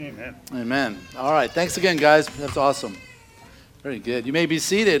Amen. Amen. All right. Thanks again, guys. That's awesome. Very good. You may be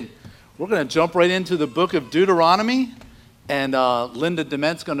seated. We're going to jump right into the book of Deuteronomy, and Linda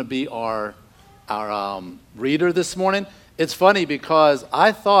Dement's going to be our reader this morning. It's funny because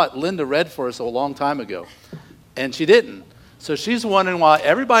I thought Linda read for us a long time ago, and she didn't. So she's wondering why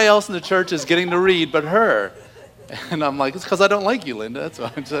everybody else in the church is getting to read but her. And I'm like, it's because I don't like you, Linda. That's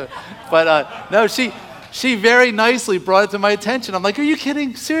why. No, she very nicely brought it to my attention. I'm like, are you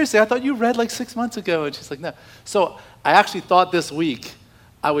kidding? Seriously, I thought you read like 6 months ago. And she's like, no. So I actually thought this week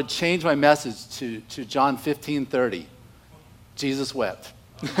I would change my message to John 15:30. Jesus wept.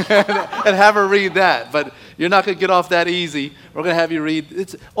 And have her read that. But you're not going to get off that easy. We're going to have you read.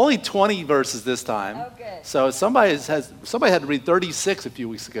 It's only 20 verses this time. Oh, good. So somebody had to read 36 a few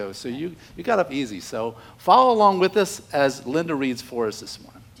weeks ago. So you got up easy. So follow along with us as Linda reads for us this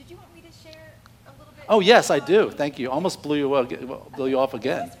morning. Did you want me to share a little bit? Oh, yes, I do. Thank you. Almost blew you off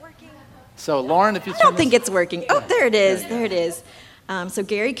again. It's working. So Lauren, if you I don't think it's working. Oh, there it is. There it is. So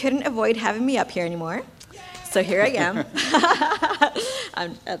Gary couldn't avoid having me up here anymore. So here I am.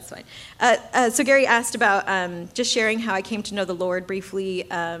 That's fine. So Gary asked about just sharing how I came to know the Lord briefly.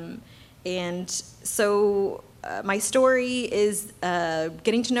 And so my story is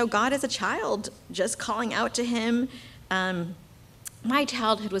getting to know God as a child, just calling out to him. My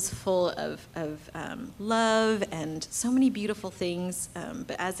childhood was full of love and so many beautiful things.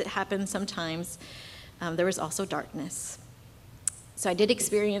 But as it happens sometimes, there was also darkness. So I did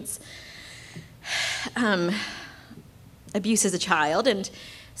experience abuse as a child, and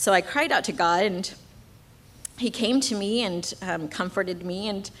so I cried out to God, and he came to me and comforted me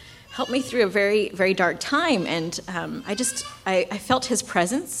and helped me through a very, very dark time. And I felt his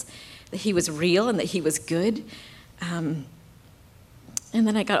presence, that he was real and that he was good. And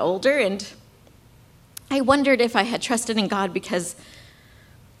then I got older, and I wondered if I had trusted in God because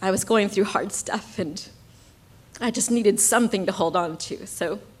I was going through hard stuff, and I just needed something to hold on to.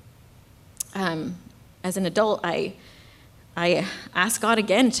 So as an adult, I asked God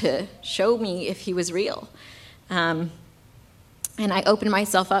again to show me if he was real. And I opened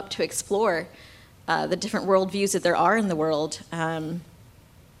myself up to explore the different worldviews that there are in the world. And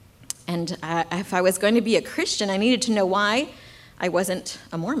if I was going to be a Christian, I needed to know why I wasn't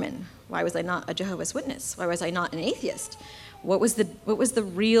a Mormon. Why was I not a Jehovah's Witness? Why was I not an atheist? What was the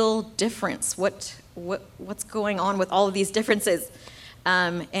real difference? What's going on with all of these differences?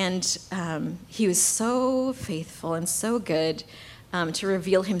 He was so faithful and so good to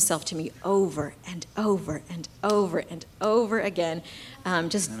reveal himself to me over and over and over and over again,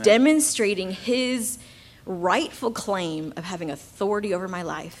 just Amen. Demonstrating his rightful claim of having authority over my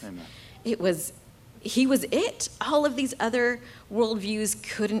life. Amen. He was it. All of these other worldviews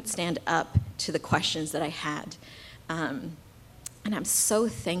couldn't stand up to the questions that I had. And I'm so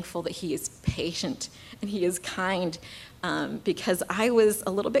thankful that he is patient and he is kind, because I was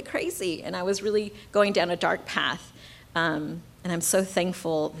a little bit crazy and I was really going down a dark path. And I'm so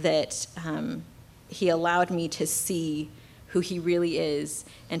thankful that he allowed me to see who he really is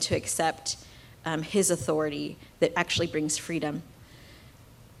and to accept his authority that actually brings freedom.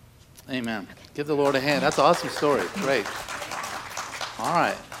 Amen. Give the Lord a hand. That's an awesome story. Great. All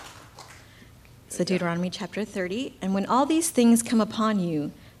right. So Deuteronomy chapter 30, and when all these things come upon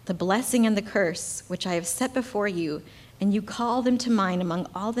you, the blessing and the curse, which I have set before you, and you call them to mind among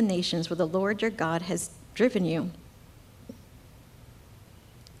all the nations where the Lord your God has driven you,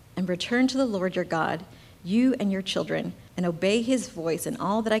 and return to the Lord your God, you and your children, and obey his voice in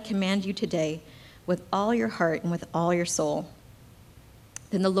all that I command you today, with all your heart and with all your soul.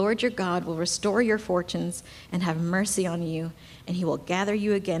 Then the Lord your God will restore your fortunes and have mercy on you, and he will gather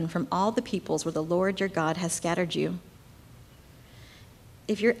you again from all the peoples where the Lord your God has scattered you.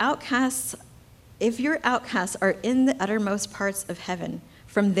 If your outcasts are in the uttermost parts of heaven,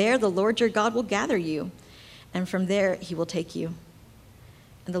 from there the Lord your God will gather you, and from there he will take you.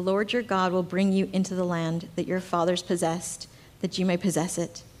 And the Lord your God will bring you into the land that your fathers possessed, that you may possess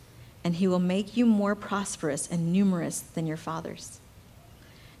it, and he will make you more prosperous and numerous than your fathers.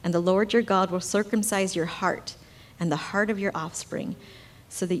 And the Lord your God will circumcise your heart and the heart of your offspring,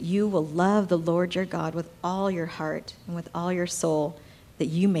 so that you will love the Lord your God with all your heart and with all your soul, that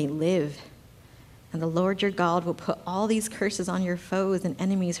you may live. And the Lord your God will put all these curses on your foes and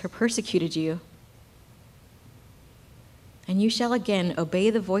enemies who persecuted you. And you shall again obey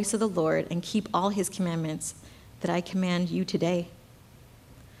the voice of the Lord and keep all his commandments that I command you today.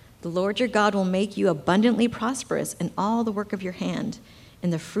 The Lord your God will make you abundantly prosperous in all the work of your hand, in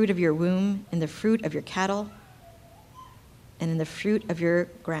the fruit of your womb, in the fruit of your cattle, and in the fruit of your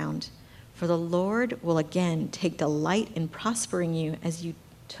ground. For the Lord will again take delight in prospering you as you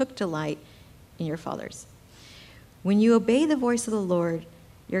took delight in your fathers. When you obey the voice of the Lord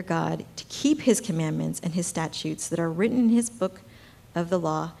your God to keep his commandments and his statutes that are written in his book of the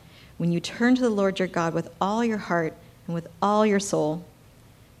law, when you turn to the Lord your God with all your heart and with all your soul,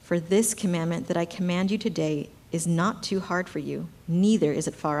 for this commandment that I command you today is not too hard for you, neither is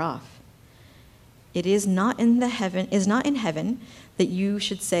it far off. It is not in heaven that you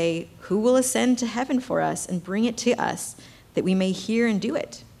should say, who will ascend to heaven for us and bring it to us, that we may hear and do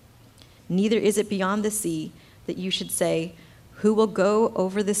it? Neither is it beyond the sea that you should say, who will go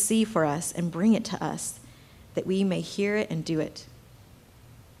over the sea for us and bring it to us, that we may hear it and do it?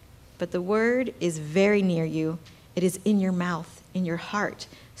 But the word is very near you. It is in your mouth, in your heart,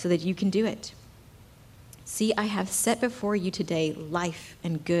 so that you can do it. See, I have set before you today life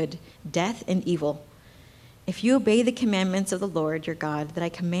and good, death and evil. If you obey the commandments of the Lord your God that I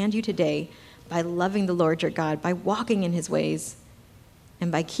command you today, by loving the Lord your God, by walking in his ways,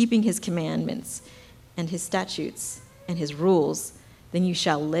 and by keeping his commandments and his statutes and his rules, then you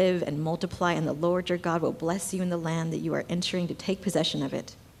shall live and multiply, and the Lord your God will bless you in the land that you are entering to take possession of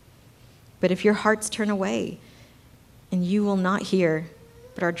it. But if your hearts turn away, and you will not hear,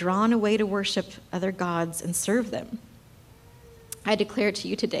 but are drawn away to worship other gods and serve them, I declare to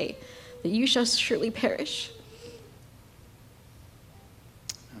you today that you shall surely perish.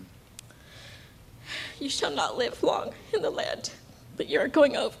 You shall not live long in the land that you are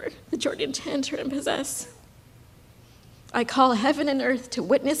going over the Jordan to enter and possess. I call heaven and earth to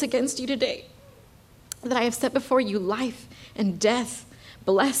witness against you today that I have set before you life and death,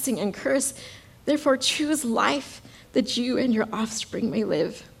 blessing and curse. Therefore choose life, that you and your offspring may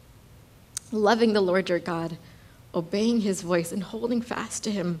live, loving the Lord your God, obeying his voice and holding fast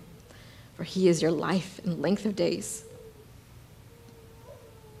to him, for he is your life and length of days,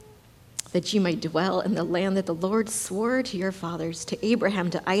 that you may dwell in the land that the Lord swore to your fathers, to Abraham,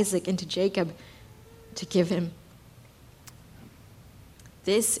 to Isaac, and to Jacob, to give him.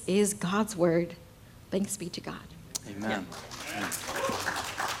 This is God's word. Thanks be to God. Amen.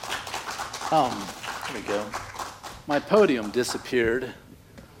 Yeah. Here we go. My podium disappeared.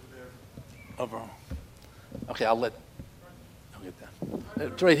 Over. Okay, I'll get that.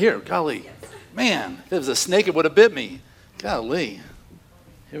 It's right here. Golly. Man, if it was a snake, it would have bit me. Golly.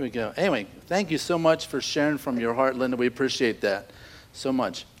 Here we go. Anyway, thank you so much for sharing from your heart, Linda. We appreciate that so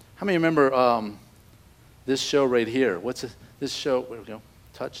much. How many remember this show right here? What's this show? Where we go?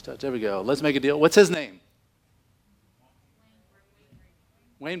 Touch. There we go. Let's Make a Deal. What's his name?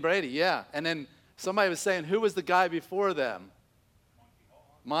 Wayne Brady, yeah. And then somebody was saying, who was the guy before them?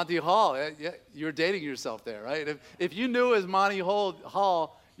 Monty Hall. Yeah, you're dating yourself there, right? If you knew it was Monty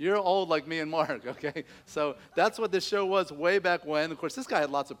Hall, you're old like me and Mark, okay? So that's what this show was way back when. Of course, this guy had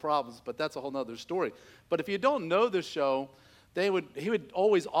lots of problems, but that's a whole other story. But if you don't know the show, he would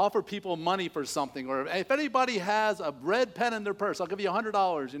always offer people money for something. Or if anybody has a red pen in their purse, I'll give you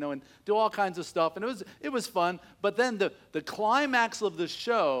 $100, and do all kinds of stuff. And it was fun. But then the climax of the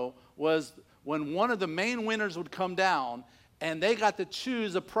show was when one of the main winners would come down, and they got to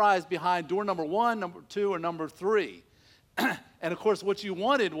choose a prize behind door number 1, number 2, or number 3. And, of course, what you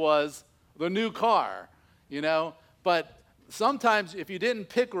wanted was the new car, But sometimes if you didn't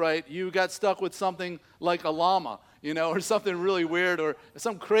pick right, you got stuck with something like a llama, or something really weird, or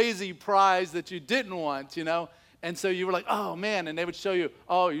some crazy prize that you didn't want, And so you were like, oh, man. And they would show you,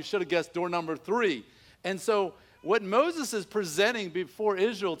 oh, you should have guessed door number 3. And so what Moses is presenting before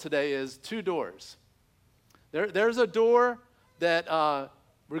Israel today is 2 doors. There's a door that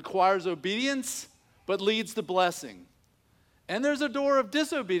requires obedience but leads to blessing. And there's a door of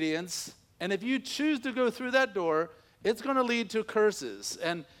disobedience, and if you choose to go through that door, it's going to lead to curses.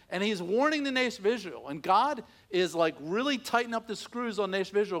 And he's warning the nation of Israel. And God is like really tightening up the screws on the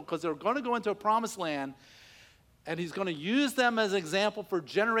nation of Israel because they're going to go into a promised land, and he's going to use them as an example for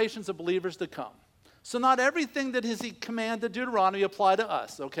generations of believers to come. So not everything that he commanded Deuteronomy apply to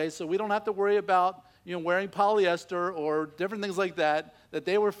us, okay? So we don't have to worry about wearing polyester or different things like that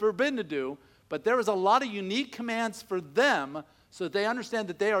they were forbidden to do. But there is a lot of unique commands for them so that they understand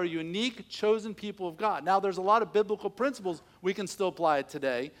that they are a unique, chosen people of God. Now, there's a lot of biblical principles we can still apply it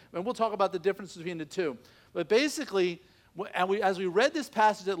today, and we'll talk about the differences between the two. But basically, as we read this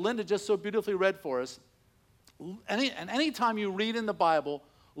passage that Linda just so beautifully read for us, any time you read in the Bible,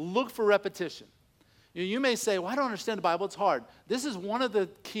 look for repetition. You may say, well, I don't understand the Bible, it's hard. This is one of the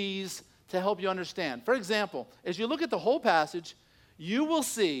keys to help you understand. For example, as you look at the whole passage, you will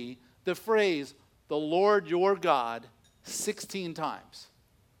see the phrase, the Lord your God, 16 times.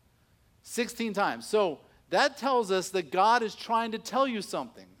 16 times. So that tells us that God is trying to tell you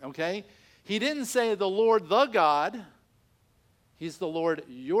something, okay? He didn't say the Lord the God. He's the Lord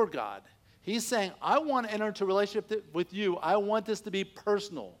your God. He's saying, I want to enter into a relationship with you. I want this to be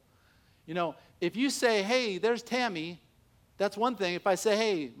personal. You know, if you say, hey, there's Tammy, that's one thing. If I say,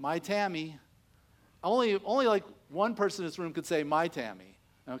 hey, my Tammy, only like one person in this room could say, my Tammy,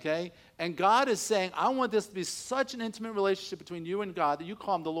 okay? And God is saying, I want this to be such an intimate relationship between you and God that you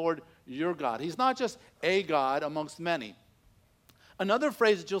call him the Lord your God. He's not just a God amongst many. Another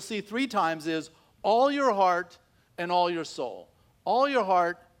phrase that you'll see 3 times is all your heart and all your soul. All your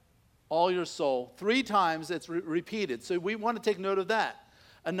heart, all your soul. 3 times it's repeated. So we want to take note of that.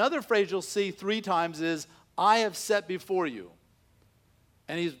 Another phrase you'll see 3 times is, I have set before you.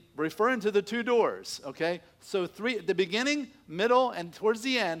 And he's referring to the 2 doors, okay? So 3, at the beginning, middle, and towards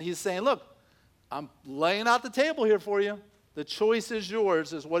the end, he's saying, look, I'm laying out the table here for you. The choice is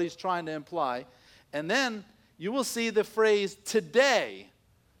yours, is what he's trying to imply. And then you will see the phrase today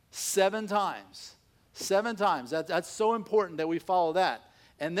 7 times. 7 times. That's so important that we follow that.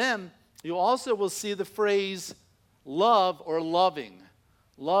 And then you also will see the phrase love or loving.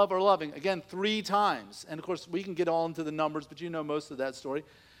 Love or loving. Again, 3 times. And of course, we can get all into the numbers, but you know most of that story.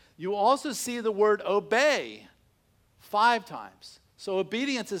 You also see the word obey 5 times. So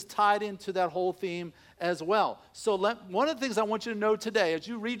obedience is tied into that whole theme as well. So one of the things I want you to know today, as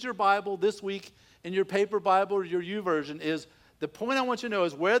you read your Bible this week in your paper Bible or your YouVersion, is the point I want you to know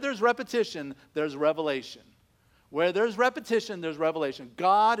is where there's repetition, there's revelation. Where there's repetition, there's revelation.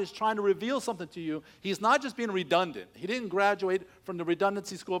 God is trying to reveal something to you. He's not just being redundant. He didn't graduate from the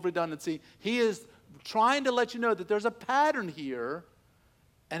redundancy school of redundancy. He is trying to let you know that there's a pattern here,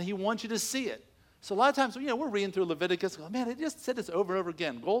 and he wants you to see it. So a lot of times, we're reading through Leviticus. Man, it just said this over and over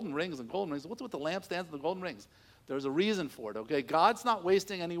again. Golden rings and golden rings. What's with the lampstands and the golden rings? There's a reason for it, okay? God's not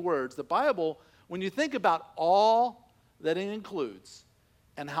wasting any words. The Bible, when you think about all that it includes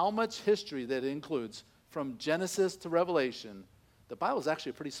and how much history that it includes, from Genesis to Revelation, the Bible is actually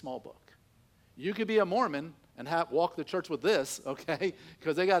a pretty small book. You could be a Mormon and walk the church with this, okay?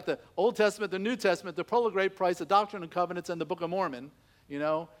 Because they got the Old Testament, the New Testament, the Pearl of Great Price, the Doctrine and Covenants, and the Book of Mormon,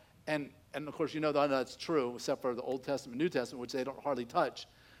 And of course, that's true, except for the Old Testament, New Testament, which they don't hardly touch.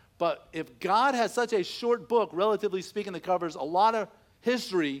 But if God has such a short book, relatively speaking, that covers a lot of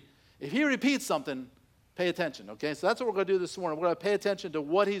history, if he repeats something, pay attention, okay? So that's what we're going to do this morning. We're going to pay attention to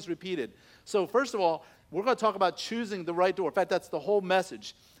what he's repeated. So first of all, we're going to talk about choosing the right door. In fact, that's the whole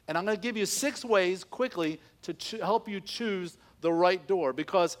message. And I'm going to give you 6 ways quickly to help you choose the right door.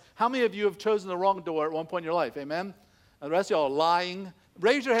 Because how many of you have chosen the wrong door at one point in your life? Amen? And the rest of y'all are lying.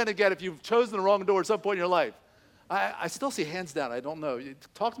 Raise your hand again if you've chosen the wrong door at some point in your life. I still see hands down. I don't know.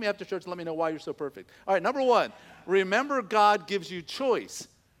 Talk to me after church and let me know why you're so perfect. All right, number 1, remember God gives you choice.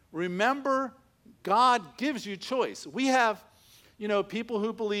 Remember God gives you choice. We have, people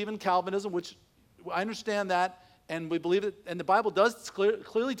who believe in Calvinism, which I understand that, and we believe it, and the Bible does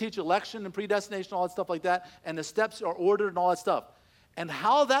clearly teach election and predestination, all that stuff like that, and the steps are ordered and all that stuff. And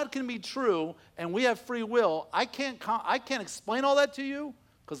how that can be true, and we have free will, I can't explain all that to you,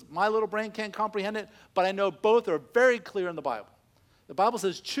 because my little brain can't comprehend it, but I know both are very clear in the Bible. The Bible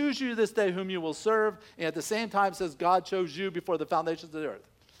says, choose you this day whom you will serve, and at the same time says God chose you before the foundations of the earth.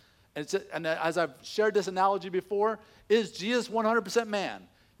 And as I've shared this analogy before, is Jesus 100% man?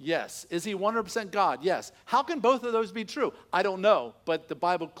 Yes. Is he 100% God? Yes. How can both of those be true? I don't know, but the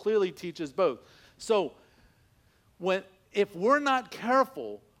Bible clearly teaches both. So if we're not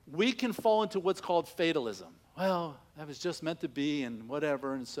careful, we can fall into what's called fatalism. Well, that was just meant to be and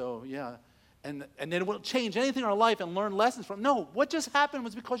whatever, and so, yeah. And then we'll change anything in our life and learn lessons from. No, what just happened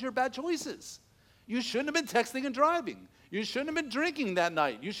was because of your bad choices. You shouldn't have been texting and driving. You shouldn't have been drinking that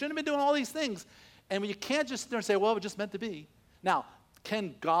night. You shouldn't have been doing all these things. And you can't just sit there and say, well, it was just meant to be. Now,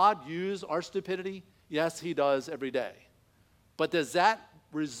 can God use our stupidity? Yes, he does every day. But does that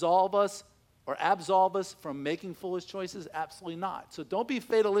resolve us or absolve us from making foolish choices? Absolutely not. So don't be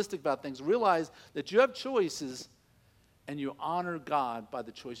fatalistic about things. Realize that you have choices and you honor God by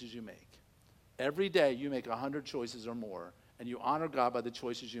the choices you make. Every day you make 100 choices or more, and you honor God by the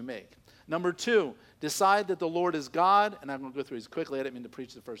choices you make. Number 2, decide that the Lord is God, and I'm going to go through these quickly. I didn't mean to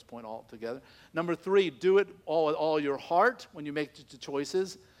preach the first point altogether. Number 3, do it all your heart when you make the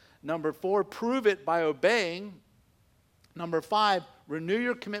choices. Number 4, prove it by obeying. Number 5, renew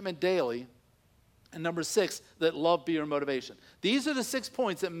your commitment daily. And number 6, let love be your motivation. These are the 6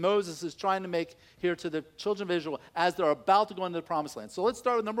 points that Moses is trying to make here to the children of Israel as they're about to go into the promised land. So let's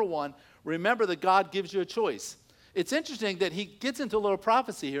start with number 1. Remember that God gives you a choice. It's interesting that he gets into a little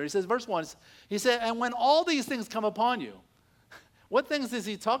prophecy here. He says, verse 1, he said, and when all these things come upon you, what things is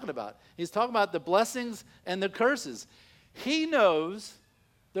he talking about? He's talking about the blessings and the curses. He knows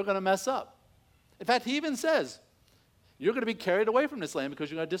they're going to mess up. In fact, he even says, you're going to be carried away from this land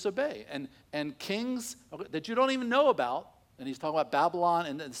because you're going to disobey. And kings that you don't even know about, and he's talking about Babylon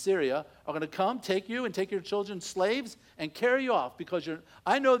and Syria, are going to come, take you and take your children slaves and carry you off because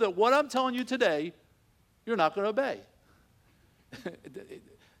I know that what I'm telling you today, you're not going to obey.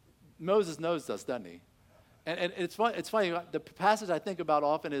 Moses knows this, doesn't he? And it's funny. The passage I think about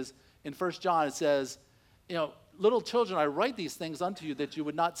often is in 1 John. It says, little children, I write these things unto you that you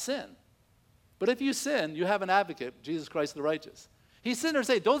would not sin. But if you sin, you have an advocate, Jesus Christ the righteous. He's sitting there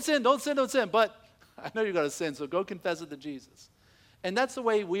saying, don't sin, don't sin, don't sin. But I know you're going to sin, so go confess it to Jesus. And that's the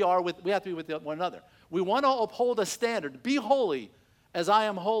way we have to be with one another. We want to uphold a standard. Be holy as I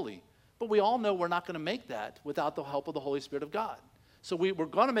am holy. But we all know we're not going to make that without the help of the Holy Spirit of God. So we're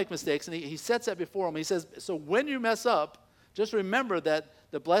going to make mistakes, and he sets that before him. He says, so when you mess up, just remember that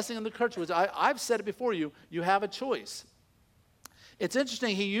the blessing and the curse, which I've said it before you, you have a choice. It's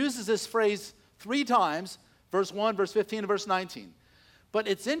interesting, he uses this phrase 3 times, verse 1, verse 15, and verse 19. But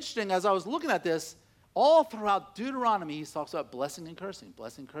it's interesting, as I was looking at this, all throughout Deuteronomy, he talks about blessing and cursing,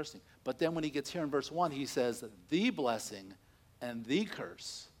 blessing, cursing. But then when he gets here in verse 1, he says, the blessing and the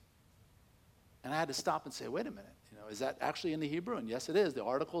curse. And I had to stop and say, wait a minute, is that actually in the Hebrew? And yes, it is. The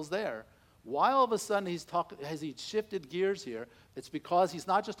article's there. Why all of a sudden has he shifted gears here? It's because he's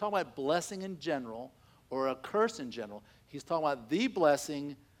not just talking about blessing in general or a curse in general. He's talking about the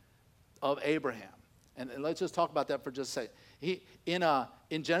blessing of Abraham. And let's just talk about that for just a second.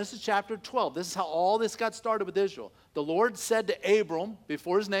 In Genesis chapter 12, this is how all this got started with Israel. The Lord said to Abram,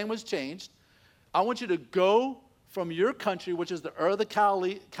 before his name was changed, I want you to go from your country, which is the Ur of the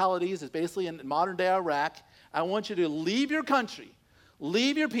Chaldees, it's basically in modern-day Iraq. I want you to leave your country,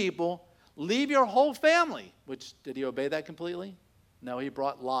 leave your people, leave your whole family. Which, did he obey that completely? No, he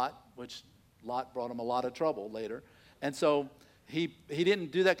brought Lot, which Lot brought him a lot of trouble later. And so he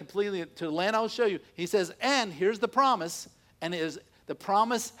didn't do that completely. To the land I will show you. He says, and here's the promise. And the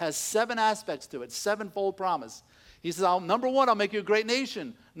promise has 7 aspects to it, 7-fold promise. He says, number 1, I'll make you a great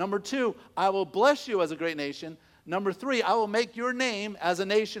nation. Number 2, I will bless you as a great nation. Number 3, I will make your name as a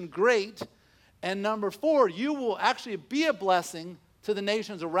nation great. And number 4, you will actually be a blessing to the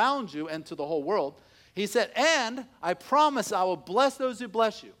nations around you and to the whole world. He said, and I promise I will bless those who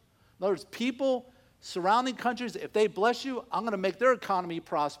bless you. In other words, people, surrounding countries, if they bless you, I'm going to make their economy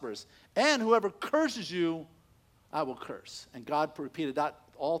prosperous. And whoever curses you, I will curse. And God repeated that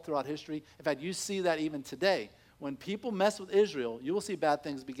all throughout history. In fact, you see that even today. When people mess with Israel, you will see bad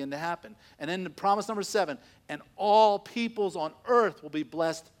things begin to happen. And then the promise number 7, and all peoples on earth will be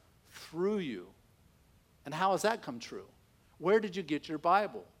blessed through you. And how has that come true? Where did you get your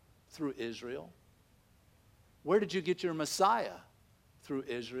Bible? Through Israel. Where did you get your Messiah? Through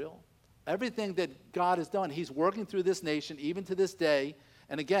Israel. Everything that God has done, he's working through this nation even to this day.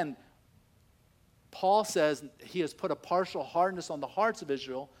 And again, Paul says he has put a partial hardness on the hearts of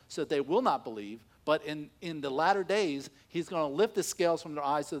Israel so that they will not believe. But in the latter days, he's going to lift the scales from their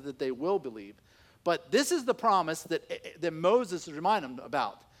eyes so that they will believe. But this is the promise that Moses is reminding them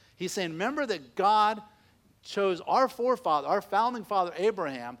about. He's saying, remember that God chose our forefather, our founding father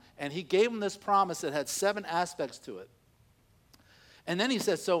Abraham, and he gave him this promise that had 7 aspects to it. And then he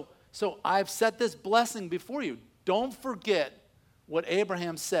says, so I've set this blessing before you. Don't forget what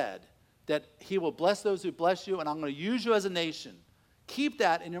Abraham said, that he will bless those who bless you, and I'm going to use you as a nation. Keep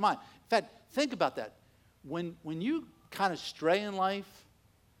that in your mind. In fact, think about that. When you kind of stray in life,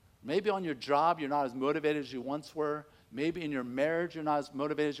 maybe on your job you're not as motivated as you once were, maybe in your marriage you're not as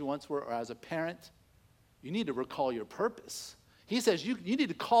motivated as you once were, or as a parent, you need to recall your purpose. He says you need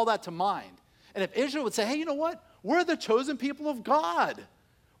to call that to mind. And if Israel would say, hey, you know what? We're the chosen people of God.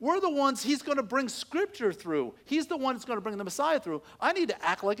 We're the ones he's going to bring Scripture through. He's the one that's going to bring the Messiah through. I need to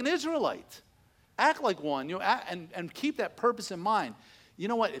act like an Israelite. Act like one, and keep that purpose in mind. You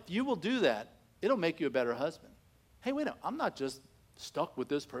know what? If you will do that, it'll make you a better husband. Hey, wait a minute. I'm not just stuck with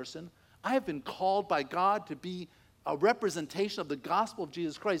this person. I have been called by God to be a representation of the gospel of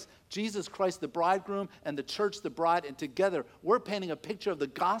Jesus Christ the bridegroom, and the church the bride, and together we're painting a picture of the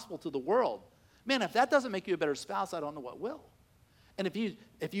gospel to the world. Man, if that doesn't make you a better spouse, I don't know what will. And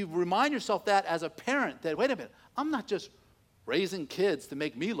if you remind yourself that as a parent, that, wait a minute, I'm not just raising kids to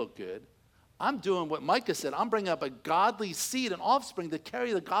make me look good. I'm doing what Micah said. I'm bringing up a godly seed and offspring to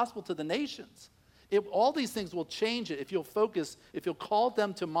carry the gospel to the nations. All these things will change it if you'll focus, if you'll call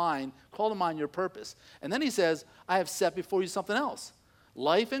to mind your purpose. And then he says, I have set before you something else.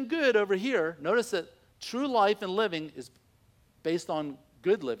 Life and good over here. Notice that true life and living is based on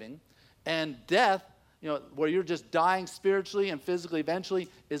good living. And death, where you're just dying spiritually and physically eventually,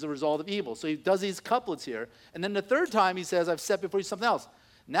 is a result of evil. So he does these couplets here. And then the third time he says, I've set before you something else.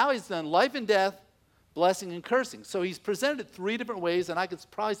 Now he's done life and death, blessing and cursing. So he's presented it 3 different ways, and I could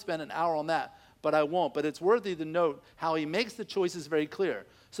probably spend an hour on that, but I won't. But it's worthy to note how he makes the choices very clear.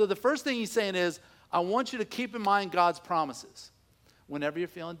 So the first thing he's saying is, I want you to keep in mind God's promises. Whenever you're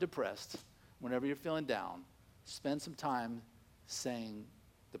feeling depressed, whenever you're feeling down, spend some time saying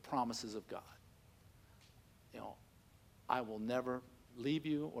the promises of God. I will never leave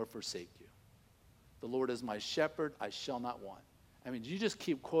you or forsake you. The Lord is my shepherd, I shall not want. I mean, you just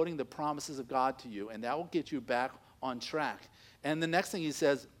keep quoting the promises of God to you, and that will get you back on track. And the next thing he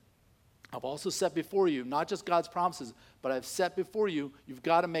says, I've also set before you, not just God's promises, but I've set before you, you've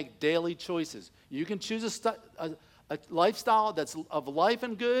got to make daily choices. You can choose a lifestyle that's of life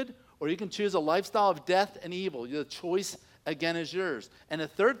and good, or you can choose a lifestyle of death and evil. The choice, again, is yours. And the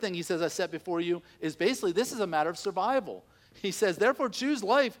third thing he says I set before you is basically this is a matter of survival. He says, therefore choose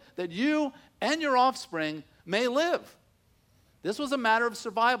life that you and your offspring may live. This was a matter of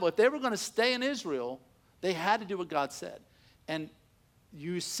survival. If they were going to stay in Israel, they had to do what God said. And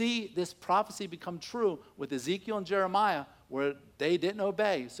you see this prophecy become true with Ezekiel and Jeremiah, where they didn't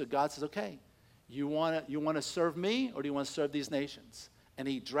obey. So God says, okay, you want to serve me, or do you want to serve these nations? And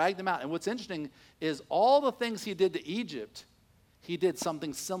he dragged them out. And what's interesting is all the things he did to Egypt, he did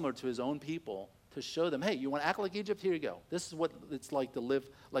something similar to his own people to show them, hey, you want to act like Egypt? Here you go. This is what it's like to live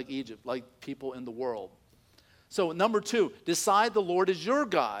like Egypt, like people in the world. So number 2, decide the Lord is your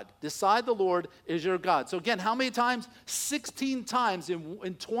God. Decide the Lord is your God. So again, how many times? 16 times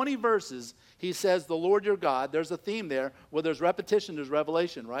in 20 verses, he says the Lord your God. There's a theme there. Where there's repetition, there's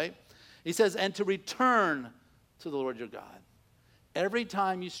revelation, right? He says, and to return to the Lord your God. Every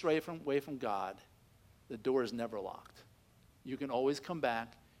time you stray away from God, the door is never locked. You can always come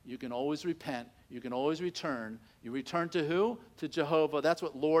back. You can always repent. You can always return. You return to who? To Jehovah. That's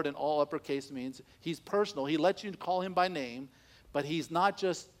what Lord in all uppercase means. He's personal. He lets you call him by name, but he's not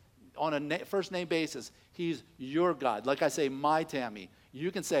just on a first name basis. He's your God. Like I say, my Tammy.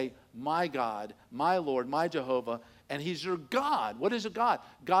 You can say, my God, my Lord, my Jehovah, and he's your God. What is your God?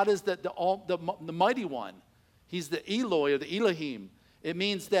 God is the mighty one. He's the Eloi or the Elohim. It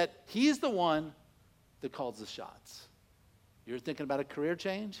means that he's the one that calls the shots. You're thinking about a career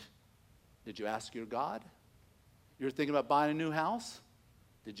change? Did you ask your God? You're thinking about buying a new house?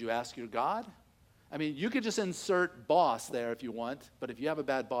 Did you ask your God? I mean, you could just insert boss there if you want, but if you have a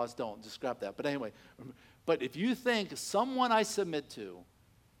bad boss, don't. Just scrap that. But anyway, but if you think someone I submit to,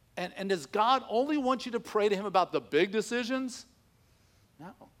 and does God only want you to pray to him about the big decisions?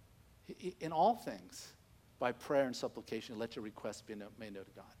 No. In all things, by prayer and supplication, let your requests be made known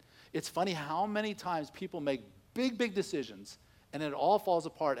to God. It's funny how many times people make big decisions, and it all falls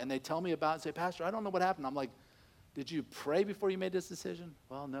apart, and they tell me about it and say, Pastor, I don't know what happened. I'm like, did you pray before you made this decision?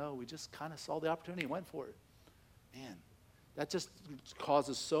 Well, no, we just kind of saw the opportunity and went for it. Man, that just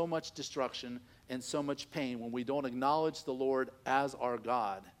causes so much destruction and so much pain when we don't acknowledge the Lord as our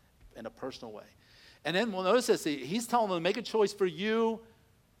God in a personal way. And then we'll notice this, he's telling them to make a choice for you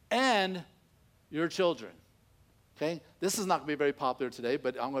and your children. Okay? This is not going to be very popular today,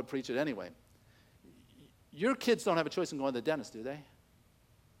 but I'm going to preach it anyway. Your kids don't have a choice in going to the dentist, do they?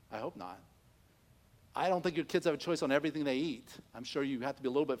 I hope not. I don't think your kids have a choice on everything they eat. I'm sure you have to be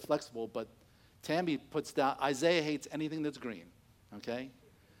a little bit flexible, but Tammy puts down, Isaiah hates anything that's green, okay?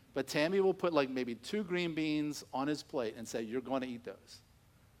 But Tammy will put like maybe 2 green beans on his plate and say, you're going to eat those.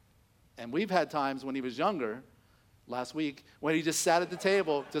 And we've had times when he was younger, last week, when he just sat at the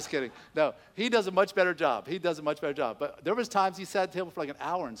table, just kidding. No, he does a much better job. But there was times he sat at the table for like an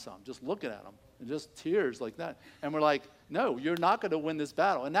hour and some, just looking at him. And just tears like that. And we're like, no, you're not going to win this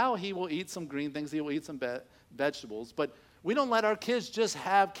battle. And now he will eat some green things. He will eat some vegetables. But we don't let our kids just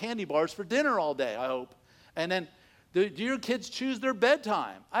have candy bars for dinner all day, I hope. And then, do your kids choose their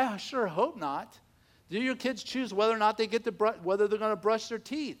bedtime? I sure hope not. Do your kids choose whether or not they get to whether they're going to brush their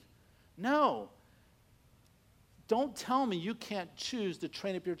teeth? No. Don't tell me you can't choose to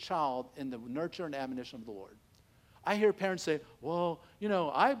train up your child in the nurture and admonition of the Lord. I hear parents say, well,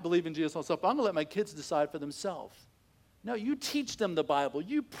 I believe in Jesus myself, but I'm going to let my kids decide for themselves. No, you teach them the Bible.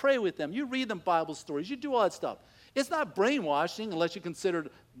 You pray with them. You read them Bible stories. You do all that stuff. It's not brainwashing unless you consider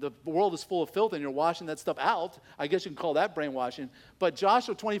the world is full of filth and you're washing that stuff out. I guess you can call that brainwashing. But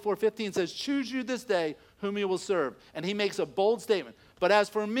Joshua 24:15 says, choose you this day whom you will serve. And he makes a bold statement. But as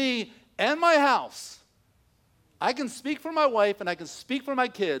for me and my house, I can speak for my wife and I can speak for my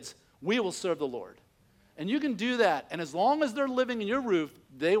kids. We will serve the Lord. And you can do that. And as long as they're living in your roof,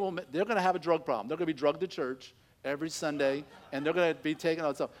 they're going to have a drug problem. They're going to be drugged to church every Sunday, and they're going to be taking all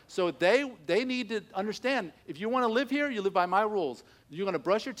that stuff. So they need to understand, if you want to live here, you live by my rules. You're going to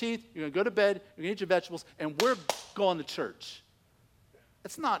brush your teeth, you're going to go to bed, you're going to eat your vegetables, and we're going to church.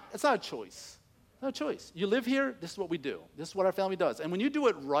 It's not a choice. No choice. You live here, this is what we do. This is what our family does. And when you do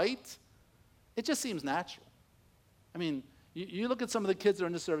it right, it just seems natural. I mean, you look at some of the kids that are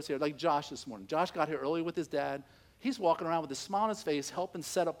in the service here, like Josh this morning. Josh got here early with his dad. He's walking around with a smile on his face, helping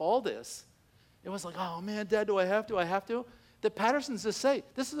set up all this. It was like, oh man, Dad, do I have to? I have to? The Pattersons just say,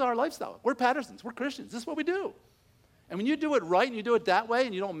 this is our lifestyle. We're Pattersons. We're Christians. This is what we do. And when you do it right and you do it that way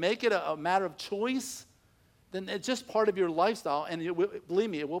and you don't make it a matter of choice, then it's just part of your lifestyle. And believe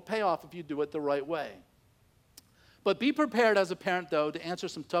me, it will pay off if you do it the right way. But be prepared as a parent, though, to answer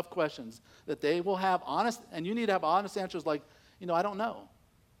some tough questions that they will have honest, and you need to have honest answers like, I don't know,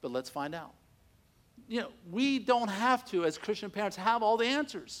 but let's find out. We don't have to, as Christian parents, have all the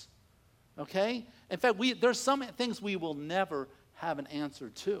answers, okay? In fact, there's some things we will never have an answer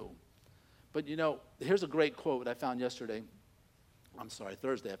to. But, here's a great quote I found yesterday.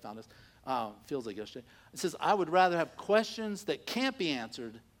 Thursday I found this. Feels like yesterday. It says, I would rather have questions that can't be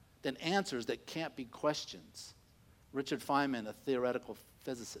answered than answers that can't be questions. Richard Feynman, a theoretical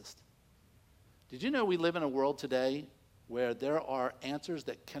physicist. Did you know we live in a world today where there are answers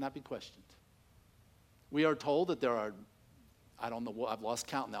that cannot be questioned? We are told that there are, I don't know, I've lost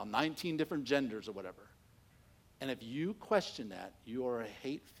count now, 19 different genders or whatever. And if you question that, you are a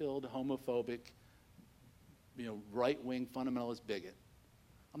hate-filled, homophobic, right-wing fundamentalist bigot.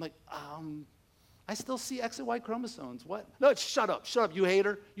 I'm like, I still see X and Y chromosomes. What? No, shut up, you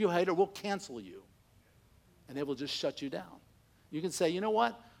hater, we'll cancel you. And they will just shut you down. You can say, you know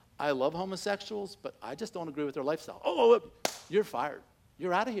what? I love homosexuals, but I just don't agree with their lifestyle. Oh, you're fired.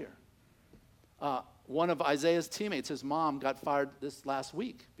 You're out of here. One of Isaiah's teammates, his mom, got fired this last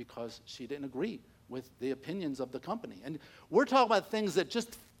week because she didn't agree with the opinions of the company. And we're talking about things that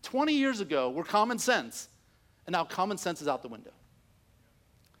just 20 years ago were common sense, and now common sense is out the window.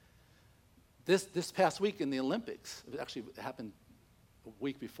 This past week in the Olympics, it actually happened a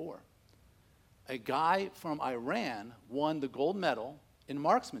week before, a guy from Iran won the gold medal in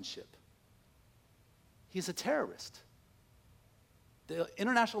marksmanship. He's a terrorist. The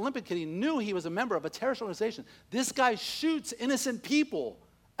International Olympic Committee knew he was a member of a terrorist organization. This guy shoots innocent people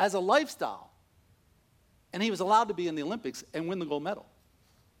as a lifestyle. And he was allowed to be in the Olympics and win the gold medal.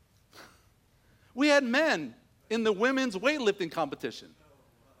 We had men in the women's weightlifting competition.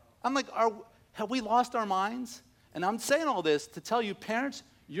 I'm like, have we lost our minds? And I'm saying all this to tell you, parents,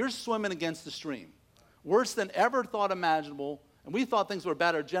 you're swimming against the stream. Worse than ever thought imaginable. And we thought things were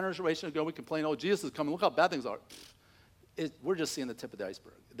bad. A generation ago, we complained, oh, Jesus is coming. Look how bad things are. We're just seeing the tip of the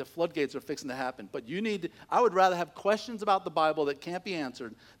iceberg. The floodgates are fixing to happen. But I would rather have questions about the Bible that can't be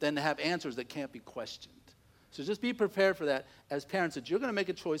answered than to have answers that can't be questioned. So just be prepared for that as parents, that you're going to make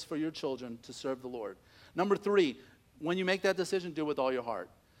a choice for your children to serve the Lord. Number 3, when you make that decision, do it with all your heart.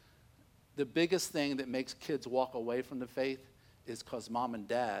 The biggest thing that makes kids walk away from the faith is because mom and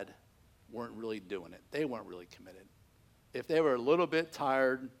dad weren't really doing it. They weren't really committed. If they were a little bit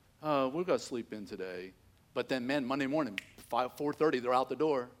tired, we're going to sleep in today. But then, Monday morning, 4:30, they're out the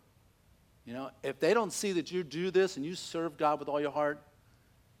door. If they don't see that you do this and you serve God with all your heart,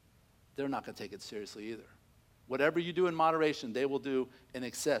 they're not going to take it seriously either. Whatever you do in moderation, they will do in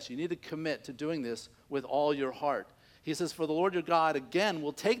excess. You need to commit to doing this with all your heart. He says, for the Lord your God, again,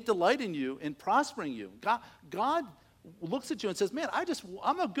 will take delight in you, in prospering you. God looks at you and says, man,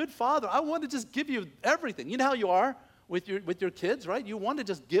 I'm a good father. I want to just give you everything. You know how you are with your kids, right? You want to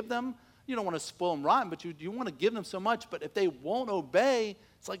just give them. You don't want to spoil them rotten, but you want to give them so much. But if they won't obey,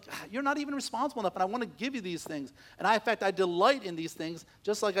 it's like, you're not even responsible enough, and I want to give you these things. And in fact, I delight in these things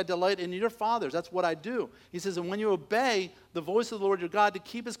just like I delight in your fathers. That's what I do. He says, and when you obey the voice of the Lord your God to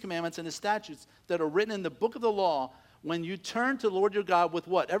keep his commandments and his statutes that are written in the book of the law, when you turn to the Lord your God with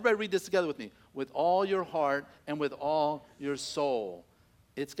what? Everybody read this together with me. With all your heart and with all your soul.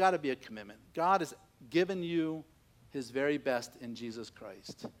 It's got to be a commitment. God has given you his very best in Jesus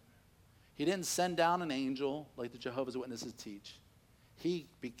Christ. He didn't send down an angel like the Jehovah's Witnesses teach. He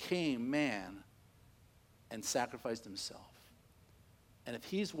became man and sacrificed himself. And if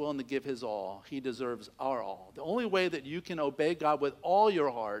he's willing to give his all, he deserves our all. The only way that you can obey God with all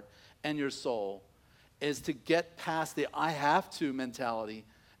your heart and your soul is to get past the I have to mentality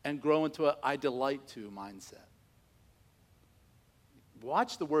and grow into a I delight to mindset.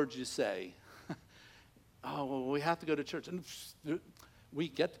 Watch the words you say. Oh, well, we have to go to church. And we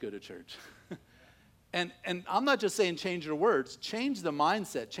get to go to church. And I'm not just saying change your words. Change the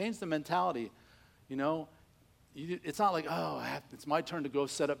mindset. Change the mentality. It's not like, it's my turn to go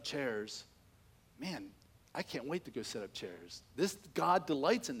set up chairs. Man, I can't wait to go set up chairs. God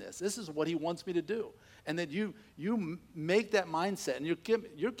delights in this. This is what he wants me to do. And that you make that mindset. And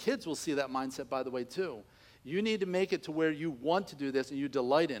your kids will see that mindset, by the way, too. You need to make it to where you want to do this and you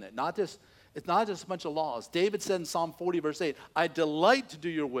delight in it. Not just, It's not just a bunch of laws. David said in Psalm 40, verse 8, I delight to do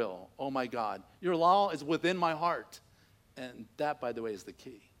your will, oh my God. Your law is within my heart. And that, by the way, is the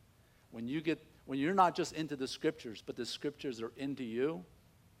key. When you're not just into the scriptures, but the scriptures are into you,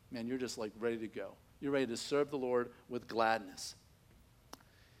 man, you're just like ready to go. You're ready to serve the Lord with gladness.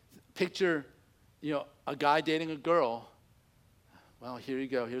 Picture, a guy dating a girl. Well, here you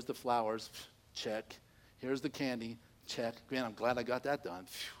go. Here's the flowers. Check. Here's the candy. Check. Man, I'm glad I got that done.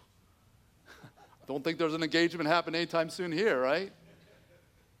 Phew. Don't think there's an engagement happening anytime soon here, right?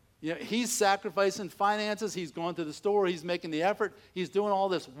 He's sacrificing finances. He's going to the store. He's making the effort. He's doing all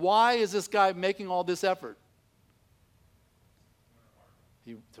this. Why is this guy making all this effort?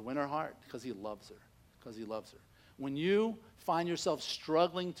 To win her heart, because he loves her. Because he loves her. When you find yourself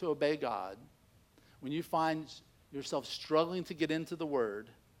struggling to obey God, when you find yourself struggling to get into the Word,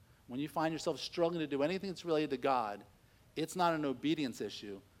 when you find yourself struggling to do anything that's related to God, it's not an obedience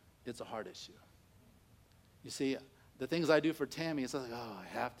issue, it's a heart issue. You see, the things I do for Tammy, it's not like, oh,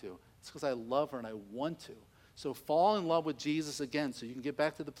 I have to. It's because I love her and I want to. So fall in love with Jesus again so you can get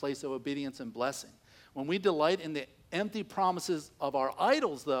back to the place of obedience and blessing. When we delight in the empty promises of our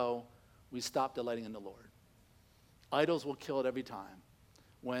idols, though, we stop delighting in the Lord. Idols will kill it every time.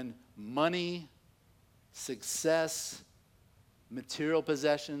 When money, success, material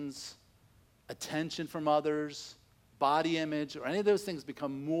possessions, attention from others, body image, or any of those things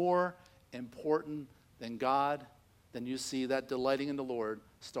become more important than God, then you see that delighting in the Lord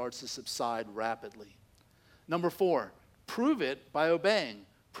starts to subside rapidly. Number 4, prove it by obeying.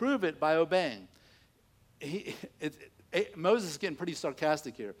 Prove it by obeying. Moses is getting pretty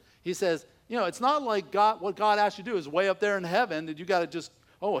sarcastic here. He says, it's not like what God asked you to do is way up there in heaven that you got to just,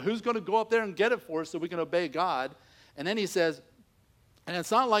 who's going to go up there and get it for us so we can obey God? And then he says, and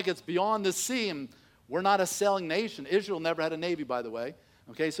it's not like it's beyond the sea, and we're not a sailing nation. Israel never had a navy, by the way.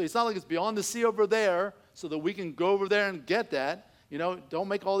 Okay, so it's not like it's beyond the sea over there so that we can go over there and get that. Don't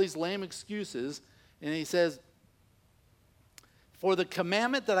make all these lame excuses. And he says, for the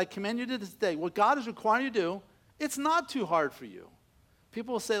commandment that I command you to this day, what God is requiring you to do, it's not too hard for you.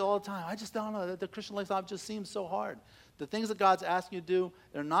 People will say all the time, I just don't know, the Christian lifestyle just seems so hard. The things that God's asking you to do,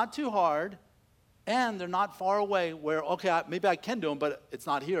 they're not too hard, and they're not far away where, okay, maybe I can do them, but it's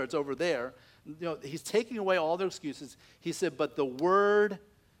not here, it's over there. He's taking away all their excuses. He said, but the word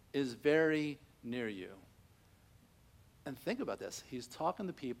is very near you. And think about this. He's talking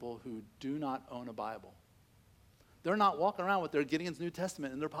to people who do not own a Bible. They're not walking around with their Gideon's New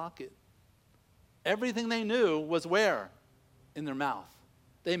Testament in their pocket. Everything they knew was where? In their mouth.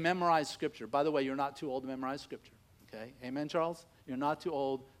 They memorized Scripture. By the way, you're not too old to memorize Scripture. Okay? Amen, Charles? You're not too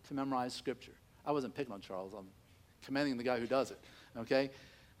old to memorize Scripture. I wasn't picking on Charles. I'm commending the guy who does it. Okay?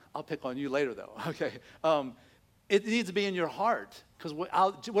 I'll pick on you later, though. Okay? It needs to be in your heart. Because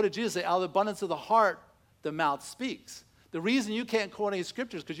what did Jesus say? Out of the abundance of the heart, the mouth speaks. The reason you can't quote any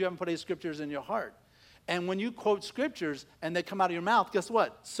scriptures is because you haven't put any scriptures in your heart. And when you quote scriptures and they come out of your mouth, guess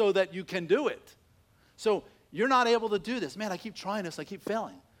what? So that you can do it. So you're not able to do this. Man, I keep trying this. I keep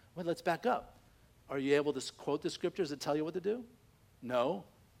failing. Well, let's back up. Are you able to quote the scriptures that tell you what to do? No.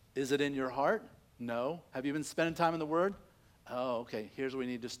 Is it in your heart? No. Have you been spending time in the Word? Oh, okay. Here's where we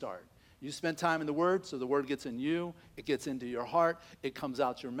need to start. You spend time in the Word, so the Word gets in you. It gets into your heart. It comes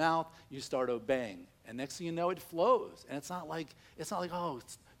out your mouth. You start obeying. And next thing you know, it flows. And it's not like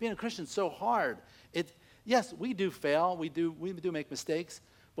being a Christian is so hard. Yes, we do fail. We do make mistakes.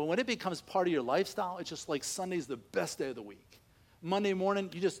 But when it becomes part of your lifestyle, it's just like Sunday's the best day of the week. Monday morning,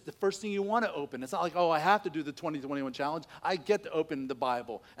 the first thing you want to open. It's not like, I have to do the 2021 challenge. I get to open the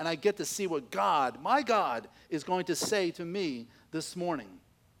Bible, and I get to see what God, my God, is going to say to me this morning.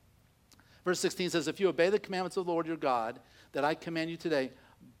 Verse 16 says, if you obey the commandments of the Lord your God that I command you today,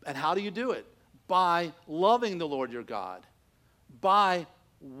 and how do you do it? By loving the Lord your God. By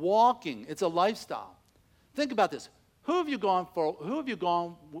walking. It's a lifestyle. Think about this. Who have you gone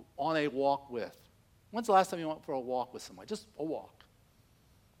on a walk with? When's the last time you went for a walk with somebody? Just a walk.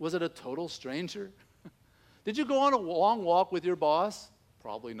 Was it a total stranger? Did you go on a long walk with your boss?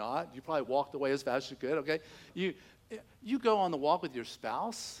 Probably not. You probably walked away as fast as you could, okay? You go on the walk with your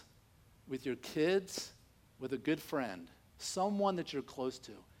spouse, with your kids, with a good friend, someone that you're close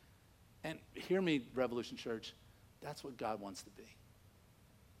to. And hear me, Revolution Church, that's what God wants to be.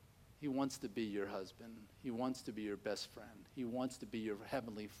 He wants to be your husband. He wants to be your best friend. He wants to be your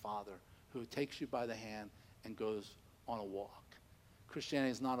heavenly Father who takes you by the hand and goes on a walk.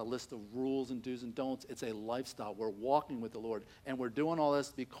 Christianity is not a list of rules and do's and don'ts. It's a lifestyle. We're walking with the Lord, and we're doing all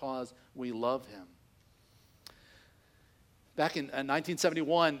this because we love him. Back in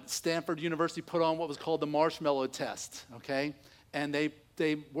 1971, Stanford University put on what was called the marshmallow test, okay? And they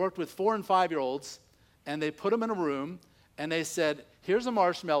they worked with 4 and 5-year-olds, and they put them in a room, and they said, here's a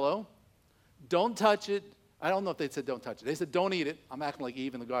marshmallow. Don't touch it. I don't know if they said don't touch it. They said don't eat it. I'm acting like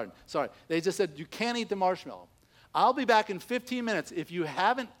Eve in the garden. Sorry. They just said you can't eat the marshmallow. I'll be back in 15 minutes. If you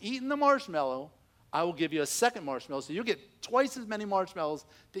haven't eaten the marshmallow, I will give you a second marshmallow. So you get twice as many marshmallows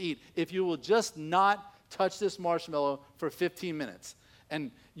to eat if you will just not touch this marshmallow for 15 minutes.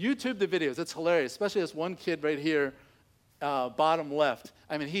 And YouTube the videos. It's hilarious, especially this one kid right here, bottom left.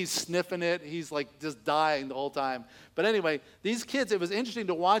 I mean, he's sniffing it. He's like just dying the whole time. But anyway, these kids, it was interesting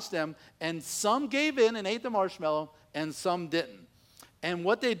to watch them, and some gave in and ate the marshmallow, and some didn't. And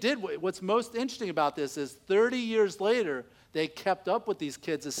what they did, what's most interesting about this is 30 years later, they kept up with these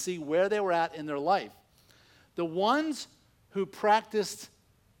kids to see where they were at in their life. The ones who practiced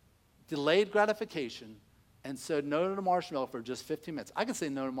delayed gratification and said no to the marshmallow for just 15 minutes. I could say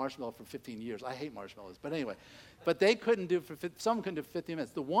no to marshmallow for 15 years. I hate marshmallows, but anyway. But they couldn't do it for, some couldn't do it for 15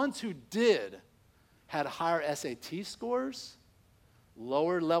 minutes. The ones who did had higher SAT scores,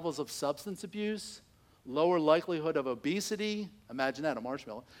 lower levels of substance abuse, lower likelihood of obesity, imagine that, a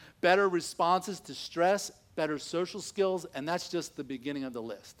marshmallow, better responses to stress, better social skills, and that's just the beginning of the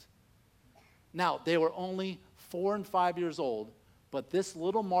list. Now, they were only 4 and 5 years old, but this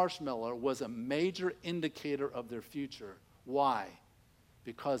little marshmallow was a major indicator of their future. Why?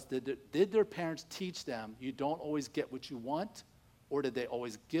 Because did their parents teach them you don't always get what you want, or did they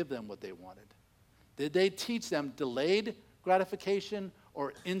always give them what they wanted? Did they teach them delayed gratification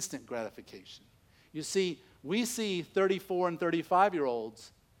or instant gratification? You see, we see 34 and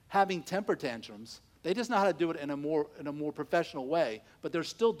 35-year-olds having temper tantrums. They just know how to do it in a more professional way, but they're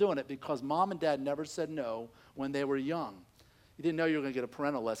still doing it because mom and dad never said no when they were young. You didn't know you were going to get a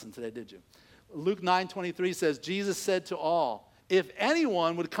parental lesson today, did you? Luke 9:23 says, Jesus said to all, if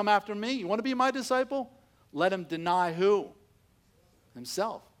anyone would come after me, you want to be my disciple? Let him deny who?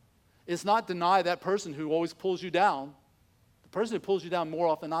 Himself. It's not deny that person who always pulls you down. The person who pulls you down more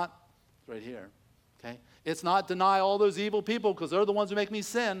often than not is right here. Okay? It's not deny all those evil people because they're the ones who make me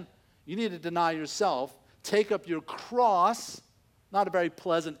sin. You need to deny yourself. Take up your cross. Not a very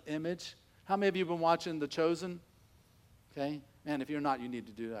pleasant image. How many of you have been watching The Chosen? Okay? Man, if you're not, you need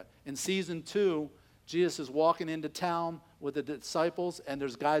to do that. In season 2, Jesus is walking into town with the disciples, and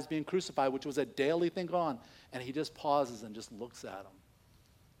there's guys being crucified, which was a daily thing going on. And he just pauses and just looks at them,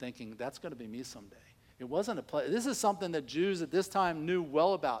 thinking, that's going to be me someday. It wasn't a play. This is something that Jews at this time knew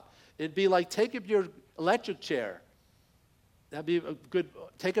well about. It'd be like, take up your electric chair. That'd be a good,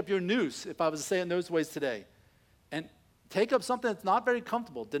 take up your noose, if I was to say it in those ways today. And take up something that's not very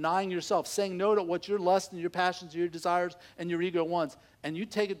comfortable, denying yourself, saying no to what your lust and your passions, your desires, and your ego wants. And you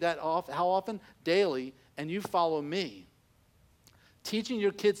take that off, how often? Daily, and you follow me. Teaching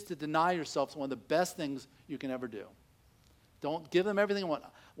your kids to deny yourself is one of the best things you can ever do. Don't give them everything you want.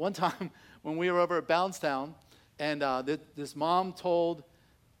 One time when we were over at Bouncestown, and this mom told,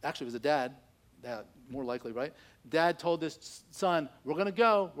 actually it was a dad, more likely, right? Dad told this son, we're going to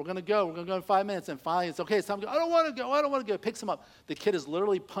go in 5 minutes. And finally, it's okay, it's time to go. I don't want to go. Picks him up. The kid is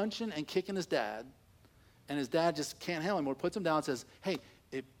literally punching and kicking his dad, and his dad just can't handle him or puts him down and says, hey,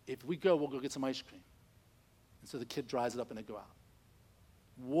 if we go, we'll go get some ice cream. And so the kid dries it up and they go out.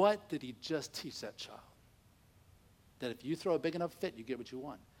 What did he just teach that child? That if you throw a big enough fit, you get what you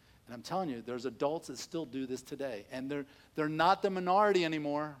want. And I'm telling you, there's adults that still do this today, and they're not the minority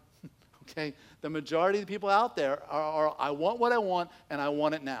anymore. Okay, the majority of the people out there are I want what I want, and I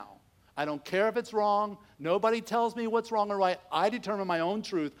want it now. I don't care if it's wrong. Nobody tells me what's wrong or right. I determine my own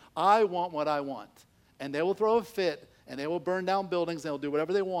truth. I want what I want. And they will throw a fit, and they will burn down buildings, and they'll do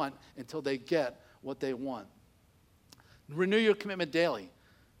whatever they want until they get what they want. Renew your commitment daily.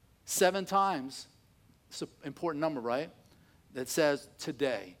 7 times, it's an important number, right? That says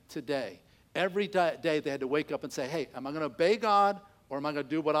today. Every day they had to wake up and say, hey, am I going to obey God, or am I going to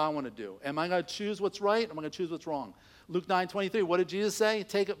do what I want to do? Am I going to choose what's right, or am I going to choose what's wrong? Luke 9:23, what did Jesus say?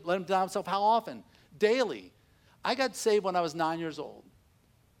 Let him deny himself how often? Daily. I got saved when I was 9 years old.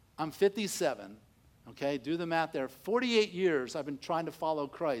 I'm 57, okay? Do the math there. 48 years I've been trying to follow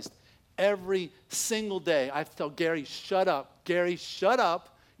Christ. Every single day I have to tell Gary, shut up. Gary, shut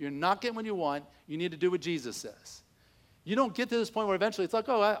up. You're not getting what you want. You need to do what Jesus says. You don't get to this point where eventually it's like,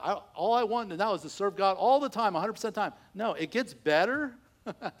 oh, all I want now is to serve God all the time, 100% of the time. No, it gets better,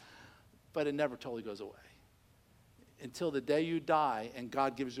 but it never totally goes away. Until the day you die and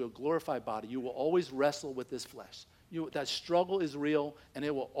God gives you a glorified body, you will always wrestle with this flesh. That struggle is real, and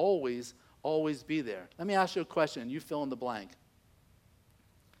it will always, always be there. Let me ask you a question. You fill in the blank.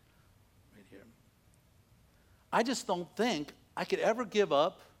 Right here. I just don't think I could ever give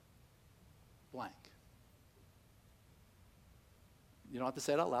up blank. You don't have to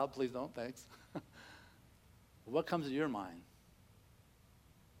say it out loud. Please don't. Thanks. What comes to your mind?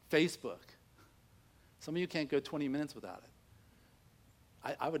 Facebook. Some of you can't go 20 minutes without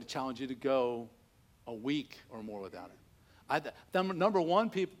it. I would challenge you to go a week or more without it. Number one,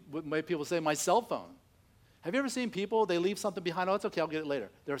 people say, my cell phone. Have you ever seen people, they leave something behind, oh, it's okay, I'll get it later.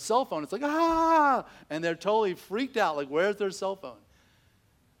 Their cell phone, it's like, and they're totally freaked out, like, where's their cell phone?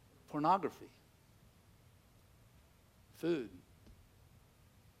 Pornography, food,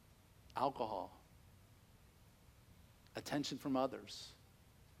 alcohol, attention from others,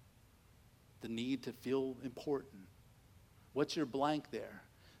 the need to feel important. What's your blank there?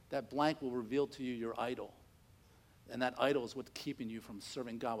 That blank will reveal to you your idol. And that idol is what's keeping you from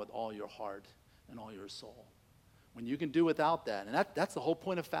serving God with all your heart and all your soul. When you can do without that, and that's the whole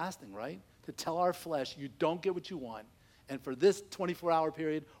point of fasting, right? To tell our flesh, you don't get what you want. And for this 24-hour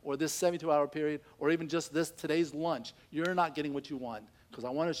period or this 72-hour period or even just today's lunch, you're not getting what you want, because I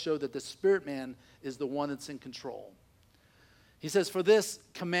want to show that the spirit man is the one that's in control. He says, for this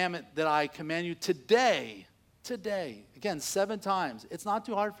commandment that I command you today, again, 7 times, it's not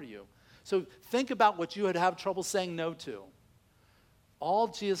too hard for you. So think about what you would have trouble saying no to. All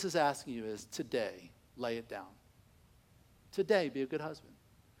Jesus is asking you is today, lay it down. Today, be a good husband.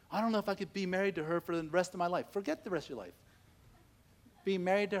 I don't know if I could be married to her for the rest of my life. Forget the rest of your life. Be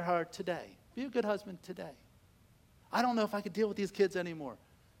married to her today. Be a good husband today. I don't know if I could deal with these kids anymore.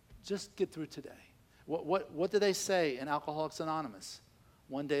 Just get through today. What do they say in Alcoholics Anonymous?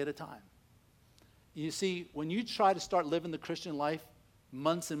 One day at a time. You see, when you try to start living the Christian life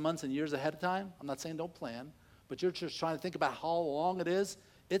months and months and years ahead of time, I'm not saying don't plan, but you're just trying to think about how long it is,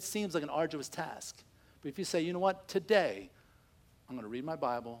 it seems like an arduous task. But if you say, you know what, today, I'm going to read my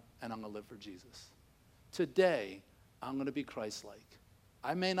Bible and I'm going to live for Jesus. Today, I'm going to be Christ-like.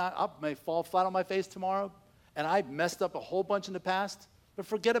 I may fall flat on my face tomorrow, and I messed up a whole bunch in the past, but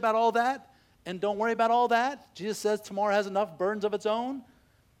forget about all that and don't worry about all that. Jesus says tomorrow has enough burdens of its own.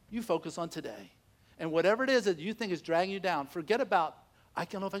 You focus on today. And whatever it is that you think is dragging you down, forget about, I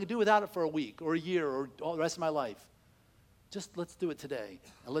don't know if I can do without it for a week or a year or all the rest of my life. Just let's do it today,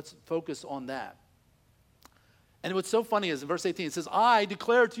 and let's focus on that. And what's so funny is in verse 18, it says, I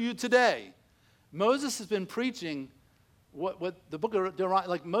declare to you today. Moses has been preaching what the book of Deuteronomy,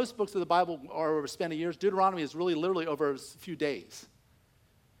 like most books of the Bible are over a span of years, Deuteronomy is really literally over a few days.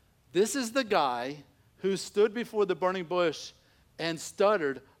 This is the guy who stood before the burning bush and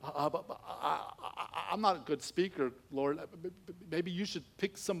stuttered, I'm not a good speaker, Lord. Maybe you should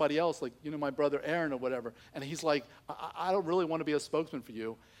pick somebody else, like, my brother Aaron or whatever. And he's like, I don't really want to be a spokesman for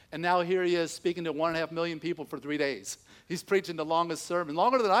you. And now here he is speaking to 1.5 million people for 3 days. He's preaching the longest sermon,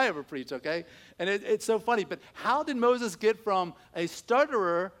 longer than I ever preach, okay? And it's so funny. But how did Moses get from a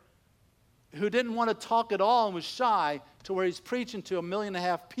stutterer who didn't want to talk at all and was shy to where he's preaching to 1.5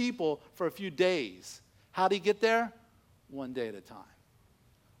 million people for a few days? How did he get there? One day at a time.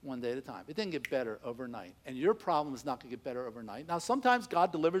 One day at a time. It didn't get better overnight. And your problem is not going to get better overnight. Now, sometimes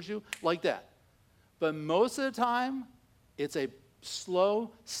God delivers you like that. But most of the time, it's a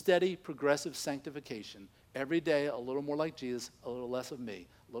slow, steady, progressive sanctification. Every day, a little more like Jesus, a little less of me.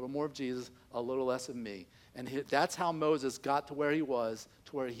 A little more of Jesus, a little less of me. And that's how Moses got to where he was,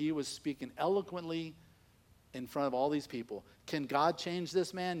 to where he was speaking eloquently in front of all these people. Can God change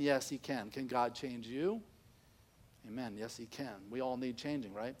this man? Yes, he can. Can God change you? Amen. Yes, he can. We all need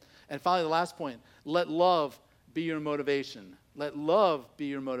changing, right? And finally, the last point, let love be your motivation. Let love be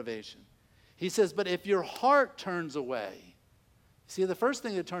your motivation. He says, but if your heart turns away, see, the first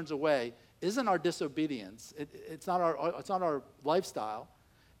thing that turns away isn't our disobedience. It's not our lifestyle.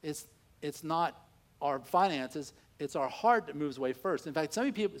 It's not our finances. It's our heart that moves away first. In fact, so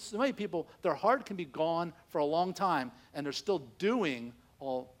many people, their heart can be gone for a long time, and they're still doing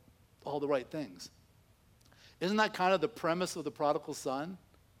all the right things. Isn't that kind of the premise of the prodigal son?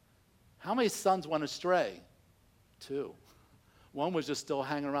 How many sons went astray? 2. One was just still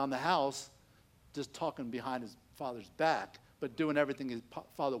hanging around the house, just talking behind his father's back, but doing everything his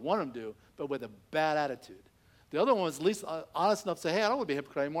father wanted him to do, but with a bad attitude. The other one was at least honest enough to say, hey, I don't want to be a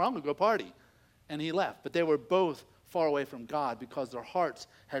hypocrite anymore. I'm going to go party. And he left. But they were both far away from God because their hearts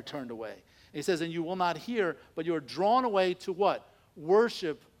had turned away. And he says, and you will not hear, but you are drawn away to what?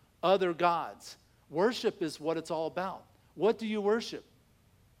 Worship other gods. Worship is what it's all about. What do you worship?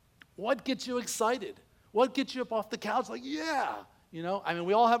 What gets you excited? What gets you up off the couch like, yeah? We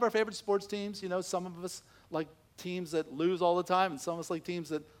all have our favorite sports teams. Some of us like teams that lose all the time, and some of us like teams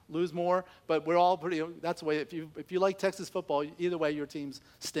that lose more, but we're all pretty, that's the way, if you like Texas football, either way, your teams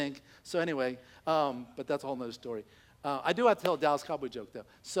stink. So anyway, but that's a whole nother story. I do have to tell a Dallas Cowboy joke, though.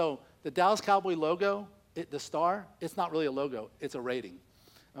 So the Dallas Cowboy logo The star, it's not really a logo. It's a rating.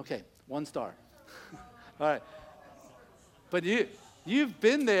 Okay, 1 star. All right. But you've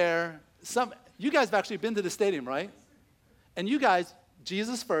been there. You guys have actually been to the stadium, right? And you guys,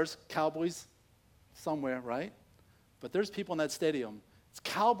 Jesus first, Cowboys somewhere, right? But there's people in that stadium. It's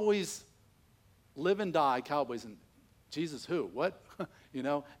Cowboys, live and die Cowboys. And Jesus who? What?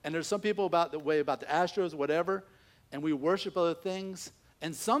 And there's some people about the Astros, whatever, and we worship other things.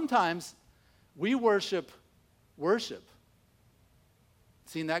 And sometimes we worship.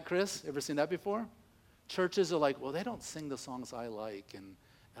 Seen that, Chris? Ever seen that before? Churches are like, well, they don't sing the songs I like, and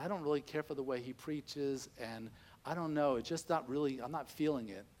I don't really care for the way he preaches, and I don't know, it's just not really, I'm not feeling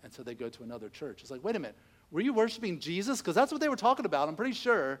it. And so they go to another church. It's like, wait a minute, were you worshiping Jesus? Because that's what they were talking about, I'm pretty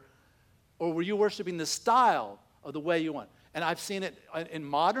sure. Or were you worshiping the style of the way you want? And I've seen it in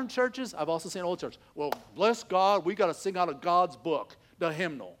modern churches. I've also seen old churches. Well, bless God, we got to sing out of God's book, the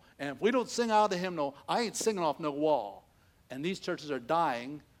hymnal. And if we don't sing out of the hymnal, I ain't singing off no wall. And these churches are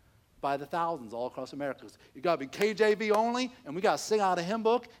dying by the thousands all across America. You got to be KJV only, and we got to sing out of hymn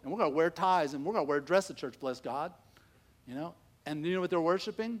book, and we're going to wear ties, and we're going to wear a dress to church, bless God. And you know what they're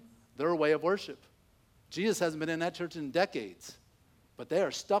worshiping? Their way of worship. Jesus hasn't been in that church in decades, but they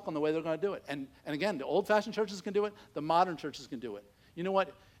are stuck on the way they're going to do it. And again, the old-fashioned churches can do it. The modern churches can do it. You know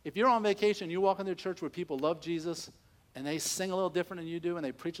what? If you're on vacation, you walk into a church where people love Jesus, and they sing a little different than you do, and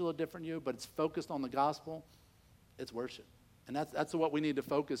they preach a little different than you, but it's focused on the gospel, it's worship. And that's what we need to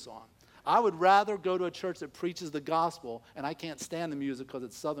focus on. I would rather go to a church that preaches the gospel, and I can't stand the music because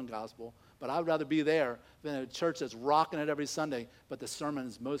it's Southern gospel, but I would rather be there than a church that's rocking it every Sunday, but the sermon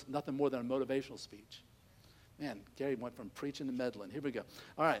is nothing more than a motivational speech. Man, Gary went from preaching to meddling. Here we go.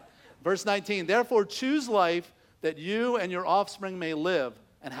 All right, verse 19. Therefore choose life that you and your offspring may live.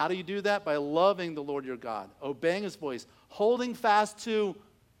 And how do you do that? By loving the Lord your God, obeying his voice, holding fast to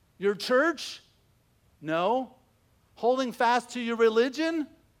your church? No. Holding fast to your religion?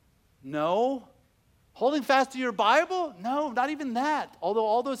 No. Holding fast to your Bible? No, not even that. Although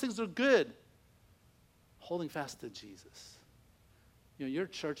all those things are good. Holding fast to Jesus. Your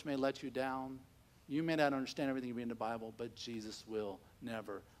church may let you down. You may not understand everything you read in the Bible, but Jesus will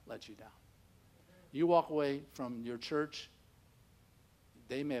never let you down. You walk away from your church,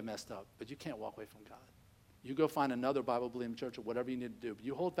 they may have messed up, but you can't walk away from God. You go find another Bible-believing church or whatever you need to do, but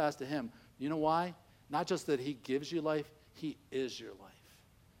you hold fast to him. You know why? Not just that he gives you life, he is your life.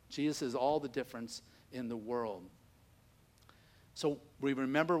 Jesus is all the difference in the world. So we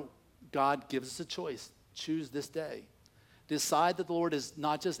remember God gives us a choice. Choose this day. Decide that the Lord is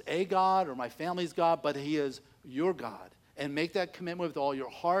not just a God or my family's God, but he is your God. And make that commitment with all your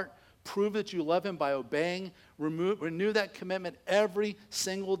heart. Prove that you love him by obeying. Renew that commitment every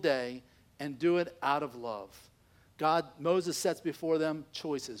single day and do it out of love. Moses sets before them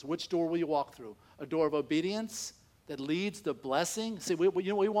choices. Which door will you walk through? A door of obedience that leads to blessing. See, you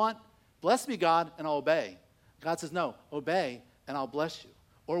know what we want? Bless me, God, and I'll obey. God says, no, obey, and I'll bless you.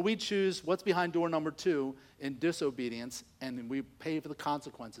 Or we choose what's behind door number 2 in disobedience, and we pay for the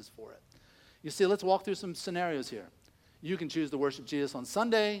consequences for it. You see, let's walk through some scenarios here. You can choose to worship Jesus on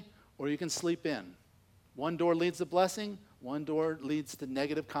Sunday, or you can sleep in. One door leads to blessing, one door leads to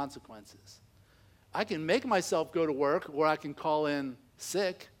negative consequences. I can make myself go to work, or I can call in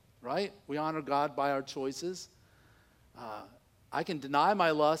sick, right? We honor God by our choices. I can deny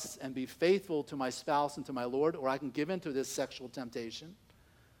my lusts and be faithful to my spouse and to my Lord, or I can give in to this sexual temptation.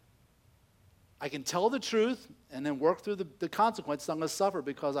 I can tell the truth and then work through the consequences I'm going to suffer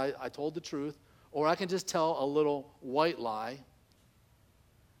because I told the truth, or I can just tell a little white lie.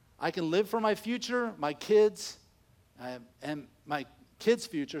 I can live for my future, my kids, and my kids'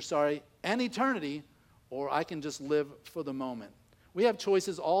 future, and eternity, or I can just live for the moment. We have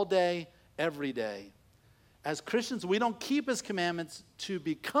choices all day, every day. As Christians, we don't keep his commandments to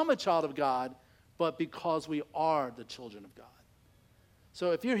become a child of God, but because we are the children of God.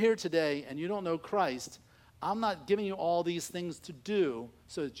 So if you're here today and you don't know Christ, I'm not giving you all these things to do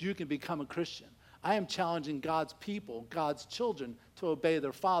so that you can become a Christian. I am challenging God's people, God's children, to obey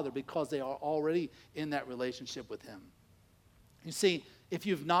their Father because they are already in that relationship with him. You see, if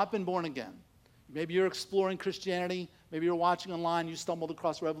you've not been born again, maybe you're exploring Christianity, maybe you're watching online, you stumbled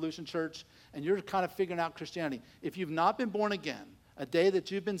across Revolution Church, and you're kind of figuring out Christianity. If you've not been born again, a day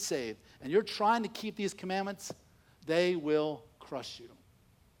that you've been saved, and you're trying to keep these commandments, they will crush you.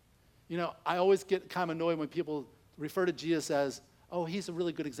 I always get kind of annoyed when people refer to Jesus as, oh, he's a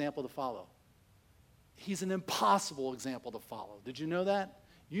really good example to follow. He's an impossible example to follow. Did you know that?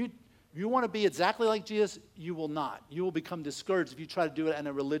 You want to be exactly like Jesus, you will not. You will become discouraged if you try to do it in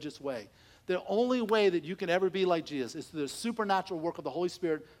a religious way. The only way that you can ever be like Jesus is through the supernatural work of the Holy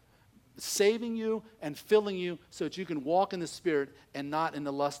Spirit saving you and filling you so that you can walk in the Spirit and not in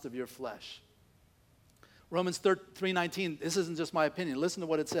the lust of your flesh. Romans 3:19, this isn't just my opinion. Listen to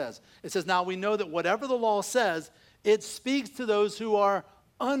what it says. It says, now we know that whatever the law says, it speaks to those who are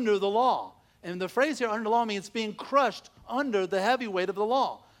under the law. And the phrase here, under the law, means being crushed under the heavy weight of the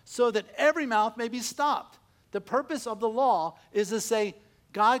law, so that every mouth may be stopped. The purpose of the law is to say,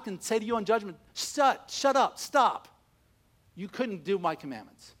 God can say to you on judgment, shut up, stop. You couldn't do my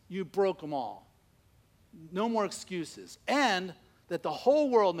commandments. You broke them all. No more excuses. And that the whole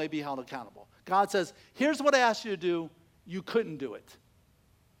world may be held accountable. God says, here's what I asked you to do. You couldn't do it.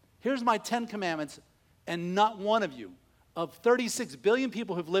 Here's my 10 commandments, and not one of you, of 36 billion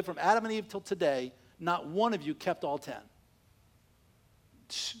people who've lived from Adam and Eve till today, not one of you kept all 10.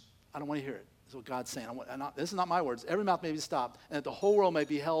 I don't want to hear it. That's what God's saying. This is not my words. Every mouth may be stopped, and that the whole world may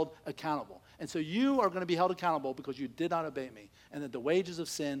be held accountable. And so you are going to be held accountable because you did not obey me, and that the wages of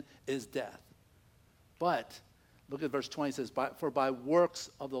sin is death. But look at verse 20. It says, for by works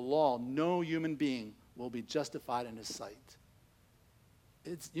of the law, no human being will be justified in his sight.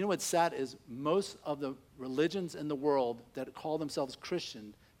 You know what's sad is most of the religions in the world that call themselves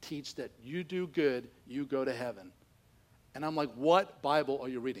Christian teach that you do good, you go to heaven. And I'm like, what Bible are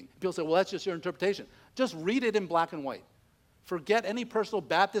you reading? People say, well, that's just your interpretation. Just read it in black and white. Forget any personal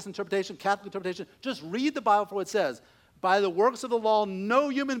Baptist interpretation, Catholic interpretation. Just read the Bible for what it says. By the works of the law, no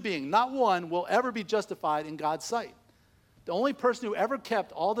human being, not one, will ever be justified in God's sight. The only person who ever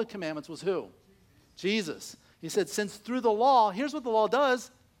kept all the commandments was who? Jesus. He said, since through the law, here's what the law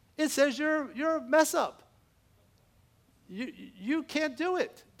does. It says you're a mess up. You can't do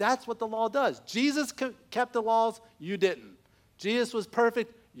it. That's what the law does. Jesus kept the laws, you didn't. Jesus was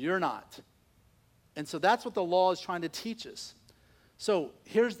perfect, you're not. And so that's what the law is trying to teach us. So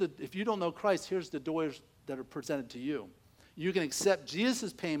if you don't know Christ, here's the doors that are presented to you. You can accept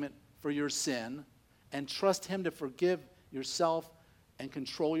Jesus' payment for your sin and trust him to forgive yourself and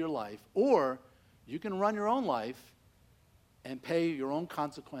control your life. Or you can run your own life and pay your own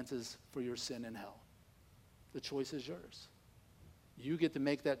consequences for your sin in hell. The choice is yours. You get to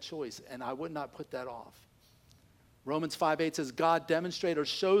make that choice, and I would not put that off. Romans 5:8 says, God demonstrates or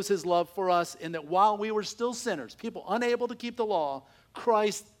shows his love for us in that while we were still sinners, people unable to keep the law,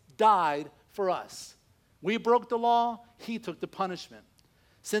 Christ died for us. We broke the law, he took the punishment.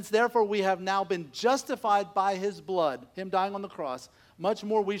 Since therefore we have now been justified by his blood, him dying on the cross, much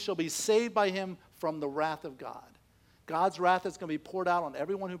more we shall be saved by him from the wrath of God. God's wrath is going to be poured out on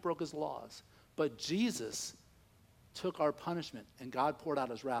everyone who broke his laws. But Jesus took our punishment, and God poured out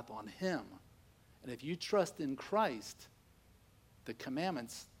his wrath on him. And if you trust in Christ, the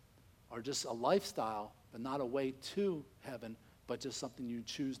commandments are just a lifestyle, but not a way to heaven, but just something you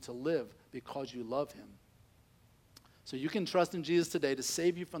choose to live because you love him. So you can trust in Jesus today to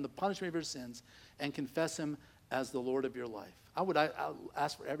save you from the punishment of your sins and confess him as the Lord of your life. I'll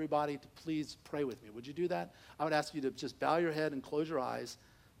ask for everybody to please pray with me. Would you do that? I would ask you to just bow your head and close your eyes.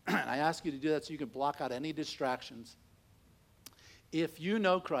 And I ask you to do that so you can block out any distractions. If you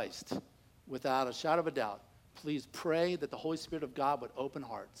know Christ, without a shadow of a doubt, please pray that the Holy Spirit of God would open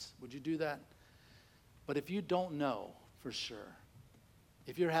hearts. Would you do that? But if you don't know for sure,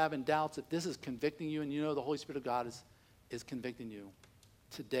 if you're having doubts that this is convicting you and you know the Holy Spirit of God is convicting you,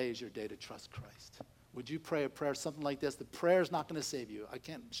 today is your day to trust Christ. Would you pray a prayer, something like this? The prayer is not going to save you. I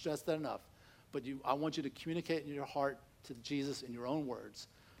can't stress that enough. But I want you to communicate in your heart to Jesus in your own words.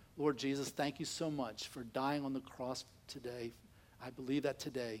 Lord Jesus, thank you so much for dying on the cross today. I believe that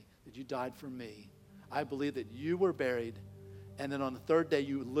today, that you died for me. I believe that you were buried, and then on the third day,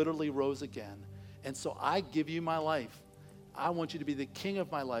 you literally rose again. And so I give you my life. I want you to be the king of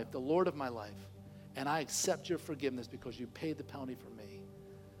my life, the Lord of my life. And I accept your forgiveness because you paid the penalty for me.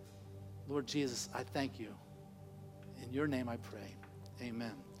 Lord Jesus, I thank you. In your name I pray.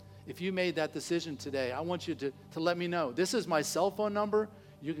 Amen. If you made that decision today, I want you to let me know. This is my cell phone number.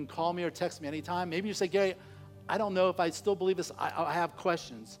 You can call me or text me anytime. Maybe you say, Gary, I don't know if I still believe this. I have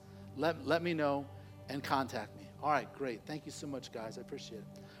questions. Let me know and contact me. All right, great. Thank you so much, guys. I appreciate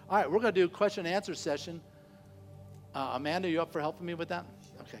it. All right, we're going to do a question and answer session. Amanda, you up for helping me with that?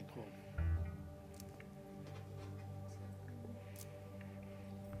 Okay, cool.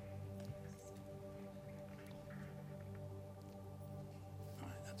 All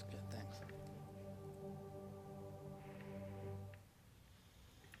right, that's good. Thanks.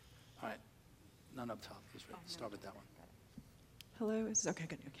 All right, none up top. Just ready. Start with that one. Hello. Okay,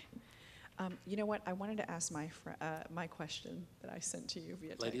 good. Okay. You know what? I wanted to ask my question that I sent to you via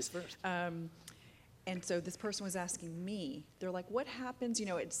text. Ladies first. And so this person was asking me, they're like, what happens,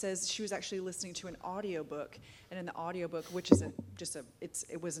 it says she was actually listening to an audiobook, and in the audiobook, which is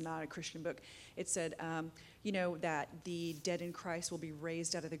it was not a Christian book, it said, that the dead in Christ will be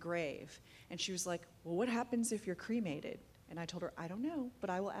raised out of the grave. And she was like, well, what happens if you're cremated? And I told her, I don't know, but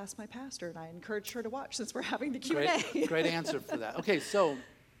I will ask my pastor, and I encouraged her to watch since we're having the Q&A. Great answer for that. Okay, so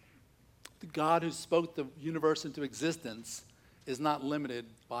the God who spoke the universe into existence is not limited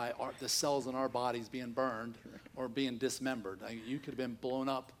by the cells in our bodies being burned or being dismembered. You could have been blown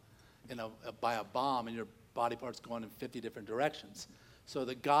up by a bomb and your body parts going in 50 different directions. So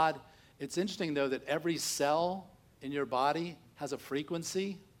the God, it's interesting though that every cell in your body has a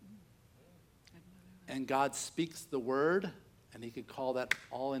frequency, and God speaks the word, and he could call that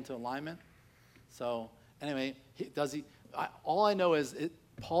all into alignment. So anyway, all I know is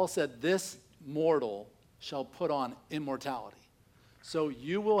Paul said, this mortal shall put on immortality. So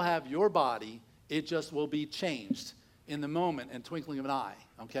you will have your body, it just will be changed in the moment and twinkling of an eye,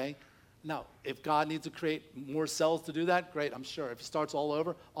 okay? Now, if God needs to create more cells to do that, great, I'm sure. If he starts all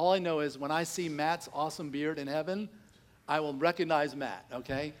over, all I know is when I see Matt's awesome beard in heaven, I will recognize Matt,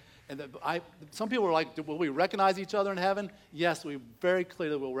 okay? And some people are like, will we recognize each other in heaven? Yes, we very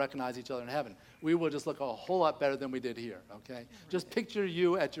clearly will recognize each other in heaven. We will just look a whole lot better than we did here, okay? Just picture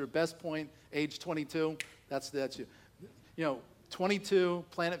you at your best point, age 22. That's you. 22,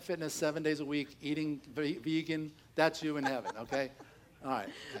 Planet Fitness, 7 days a week, eating vegan. That's you in heaven, okay? All right.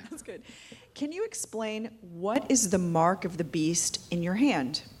 That's good. Can you explain what is the mark of the beast in your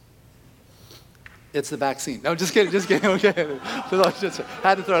hand? It's the vaccine. No, just kidding, okay. Just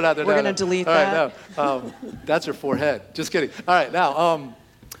had to throw it out there. We're going to delete that. All right, no. That's your forehead. Just kidding. All right, now,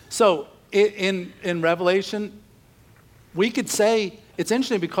 so in Revelation, we could say, it's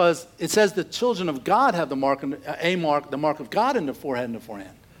interesting because it says the children of God have the mark of God in their forehead and the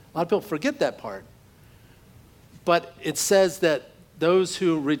forehand. A lot of people forget that part. But it says that those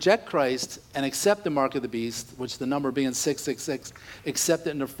who reject Christ and accept the mark of the beast, which the number being 666, accept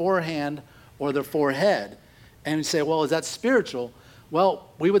it in their forehand or their forehead. And you say, well, is that spiritual? Well,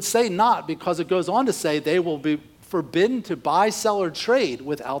 we would say not, because it goes on to say they will be forbidden to buy, sell, or trade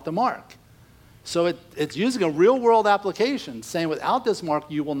without the mark. So it's using a real-world application, saying without this mark,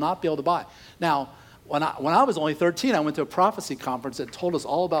 you will not be able to buy. Now, when I was only 13, I went to a prophecy conference that told us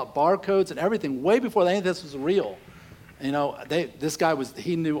all about barcodes and everything, way before any of this was real. This guy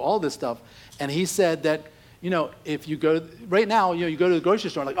he knew all this stuff, and he said that, if you go, right now, you go to the grocery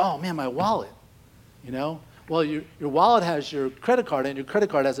store, and like, oh man, my wallet, Well, your wallet has your credit card, and your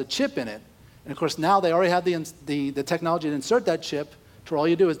credit card has a chip in it. And of course, now they already have the technology to insert that chip, to where all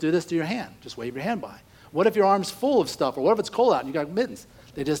you do is do this to your hand. Just wave your hand by. What if your arm's full of stuff, or what if it's cold out and you got mittens?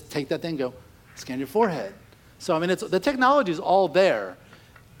 They just take that thing and go, scan your forehead. So, the technology is all there.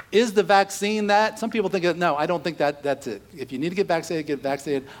 Is the vaccine that? Some people think, no, I don't think that's it. If you need to get vaccinated, get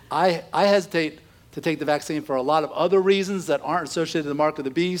vaccinated. I hesitate to take the vaccine for a lot of other reasons that aren't associated with the mark of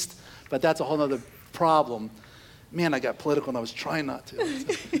the beast, but that's a whole other problem. Man, I got political and I was trying not to.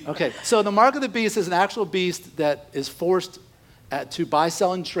 Okay, so the mark of the beast is an actual beast that is forced to buy,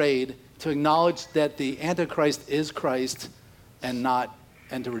 sell, and trade, to acknowledge that the Antichrist is Christ and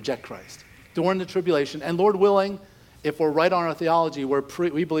to reject Christ during the tribulation. And Lord willing, if we're right on our theology,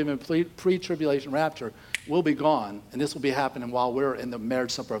 we believe in pre-tribulation rapture, we'll be gone, and this will be happening while we're in the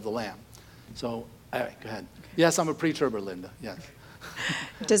marriage supper of the Lamb. So, all right, go ahead. Yes, I'm a pre-tribber, Linda, yes.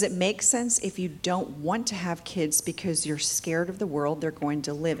 Does it make sense if you don't want to have kids because you're scared of the world they're going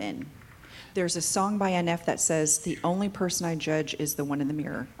to live in? There's a song by NF that says, the only person I judge is the one in the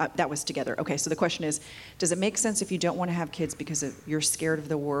mirror. That was Together. Okay, so the question is, does it make sense if you don't want to have kids because you're scared of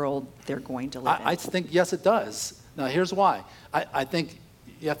the world they're going to live in? I think, yes, it does. Now, here's why. I think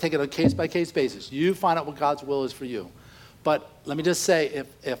you have to take it on a case-by-case basis. You find out what God's will is for you. But let me just say,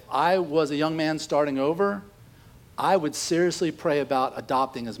 if I was a young man starting over, I would seriously pray about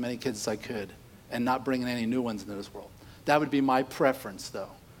adopting as many kids as I could and not bringing any new ones into this world. That would be my preference, though.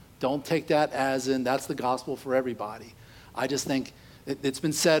 Don't take that as in that's the gospel for everybody. I just think it's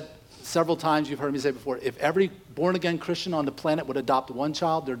been said several times, you've heard me say before, if every born-again Christian on the planet would adopt one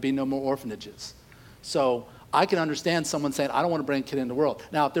child, there'd be no more orphanages. So I can understand someone saying, I don't want to bring a kid into the world.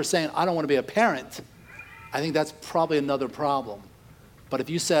 Now, if they're saying, I don't want to be a parent, I think that's probably another problem. But if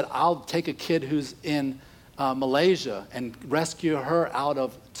you said, I'll take a kid who's in Malaysia and rescue her out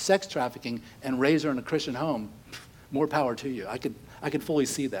of sex trafficking and raise her in a Christian home, more power to you. I could fully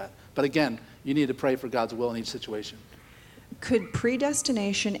see that. But again, you need to pray for God's will in each situation. Could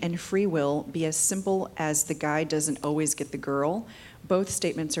predestination and free will be as simple as the guy doesn't always get the girl? Both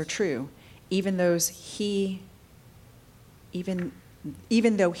statements are true. Even though he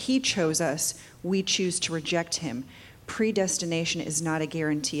chose us, we choose to reject him. Predestination is not a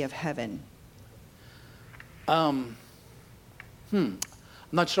guarantee of heaven. I'm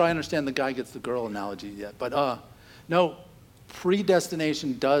not sure I understand the guy gets the girl analogy yet, but no,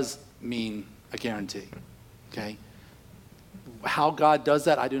 predestination does mean a guarantee, okay? How God does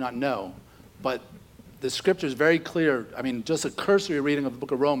that, I do not know, but the scripture is very clear. I mean, just a cursory reading of the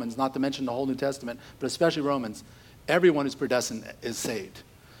book of Romans, not to mention the whole New Testament, but especially Romans, everyone who's predestined is saved.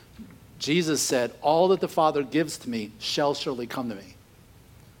 Jesus said, all that the Father gives to me shall surely come to me.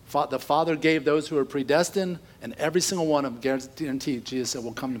 The Father gave those who are predestined, and every single one of them guaranteed, Jesus said,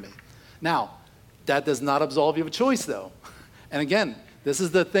 will come to me. Now, that does not absolve you of a choice, though. And again, this is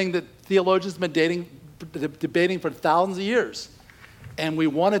the thing that theologians have been debating for thousands of years. And we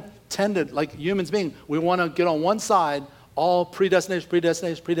want to tend to, like humans being, we want to get on one side, all predestination,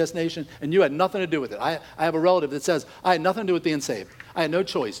 predestination, predestination, and you had nothing to do with it. I have a relative that says, I had nothing to do with being saved. I had no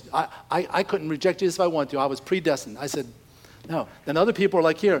choice. I couldn't reject Jesus if I wanted to. I was predestined. I said, no. Then other people are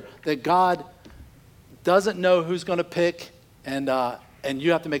like here, that God doesn't know who's going to pick, and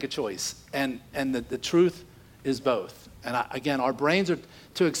you have to make a choice. And the truth is both. And again, our brains are,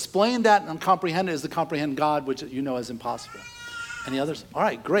 to explain that and comprehend it is to comprehend God, which you know is impossible. Any others? All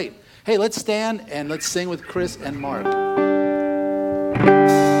right, great. Hey, let's stand and let's sing with Chris and Mark.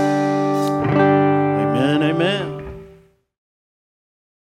 Amen, amen.